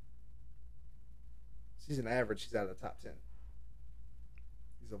 Season average, he's out of the top 10.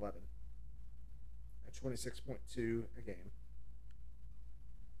 He's 11. At 26.2 a game.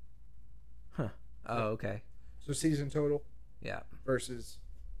 Huh. Oh, okay. So season total Yeah. versus...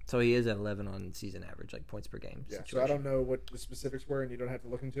 So he is at 11 on season average, like points per game. Yeah, so situation. I don't know what the specifics were, and you don't have to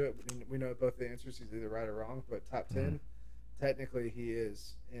look into it. We know both the answers. He's either right or wrong, but top 10, technically he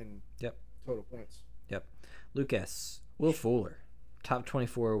is in Yep. total points. Yep. Lucas. Will Fuller. Top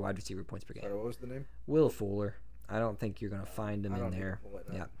 24 wide receiver points per game. Sorry, what was the name? Will Fuller. I don't think you're going to find him I in don't think there. I'll pull it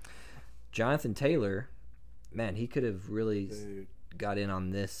up. Yeah. Jonathan Taylor. Man, he could have really Dude. got in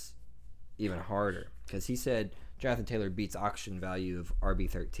on this even harder because he said Jonathan Taylor beats auction value of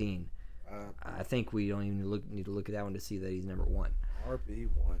RB13. I think we don't even need to look at that one to see that he's number 1. RB1.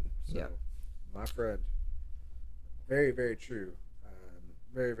 So, Yeah. my friend. Very, very true.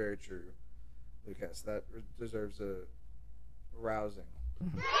 Very, very true. Lucas, that deserves a rousing.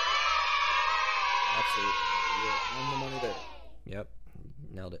 Absolutely. You're on the money there. Yep.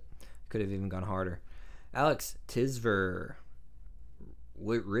 Nailed it. Could have even gone harder. Alex Tisver.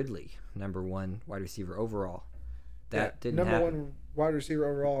 Ridley, number 1 wide receiver overall. That didn't number happen. 1 wide receiver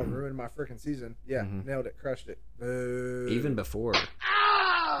overall and ruined my freaking season. Yeah, nailed it, crushed it. Boo. Even before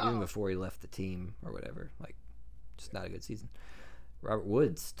he left the team or whatever. Like, just not a good season. Robert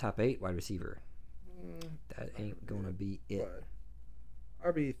Woods, top 8 wide receiver. That ain't going to be it.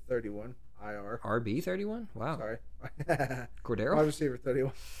 But RB 31 IR. RB 31? Wow. Sorry. Cordero? Wide receiver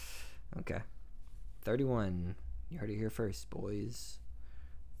 31. Okay. 31. You heard it here first, boys.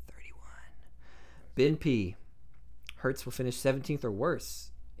 31. Ben P. Hurts will finish 17th or worse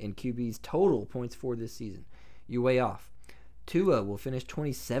in QB's total points for this season. You way off. Tua will finish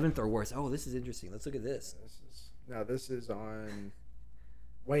 27th or worse. Oh, this is interesting. Let's look at this. This is on.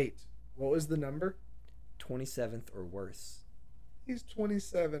 Wait, what was the number? 27th or worse. He's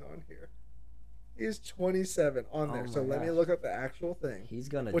 27 on here. He's 27 on there. Oh So my let me gosh. look up the actual thing. He's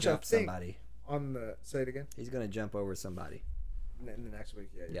going to Which I jump think- somebody. On the say it again. He's going to jump over somebody. In the next week,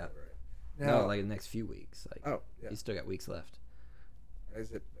 yeah. Yeah. Right. Now, No, like the next few weeks. Like, oh yeah. he's still got weeks left.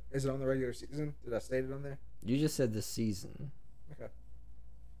 Is it on the regular season? Did I state it on there? You just said this season. Okay.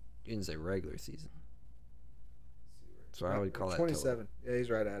 You didn't say regular season. So I would call that 27. Yeah, he's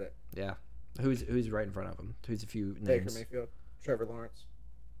right at it. Yeah. Who's right in front of him? Who's a few Baker names? Mayfield, Trevor Lawrence.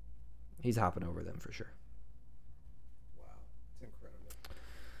 He's hopping over them for sure. Wow, it's incredible.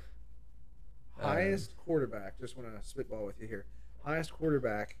 Highest quarterback. Just want to spitball with you here. Highest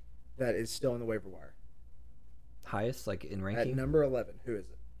quarterback that is still on the waiver wire Highest, like in at ranking? number 11. Who is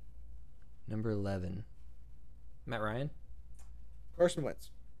it? Number 11. Matt Ryan? Carson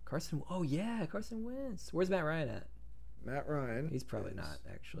Wentz. Carson. Oh, yeah, Carson Wentz. Where's Matt Ryan at? Matt Ryan. He's probably is- not,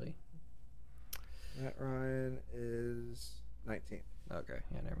 actually. Matt Ryan is 19th. Okay,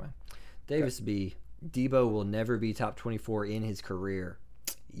 yeah, never mind. Davis B. Debo will never be top 24 in his career.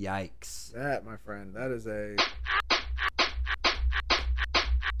 Yikes. That, my friend, that is a.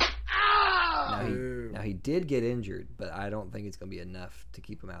 Ooh. Now he did get injured, but I don't think it's going to be enough to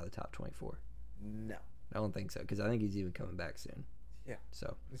keep him out of the top 24. No. I don't think so, because I think he's even coming back soon. Yeah.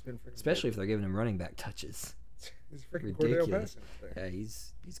 So, He's been freaking especially if they're giving him running back touches. good. He's freaking Cordero Ridiculous. Patterson there. Yeah,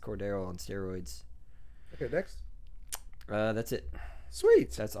 he's Cordero on steroids. Okay, next. That's it.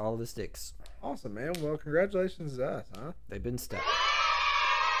 Sweet. That's all of the sticks. Awesome, man. Well, congratulations to us, huh? They've been stuck.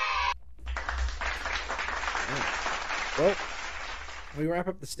 Well, we wrap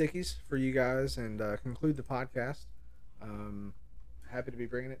up the stickies for you guys and conclude the podcast. Happy to be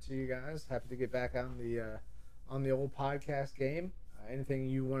bringing it to you guys. Happy to get back on the old podcast game. Anything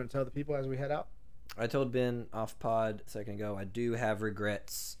you want to tell the people as we head out? I told Ben off pod a second ago, I do have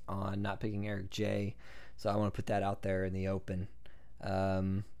regrets on not picking Eric J. So I want to put that out there in the open.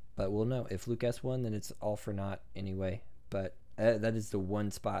 But we'll know. If Lucas won, then it's all for naught anyway. But that is the one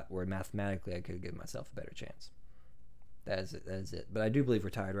spot where mathematically I could give myself a better chance. That is it. That is it. But I do believe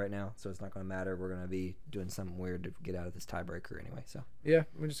we're tied right now, so it's not going to matter. We're going to be doing something weird to get out of this tiebreaker anyway. So Yeah,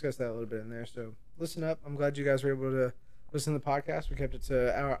 we discussed that a little bit in there. So listen up. I'm glad you guys were able to listen to the podcast. We kept it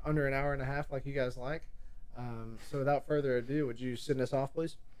to under an hour and a half like you guys like. So without further ado, would you send us off,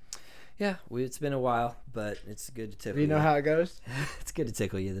 please? yeah, it's been a while, but it's good to tickle Do you know how it goes? It's good to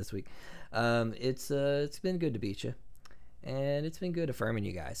tickle you this week. It's been good to beat you, and it's been good affirming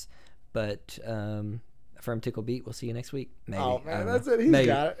you guys. But affirm, tickle, beat. We'll see you next week. Maybe. Oh, I man, don't that's know. it. He's Maybe.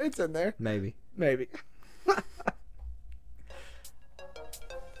 got it. It's in there. Maybe. Maybe.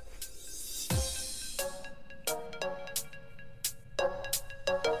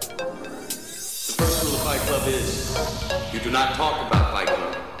 You do not talk about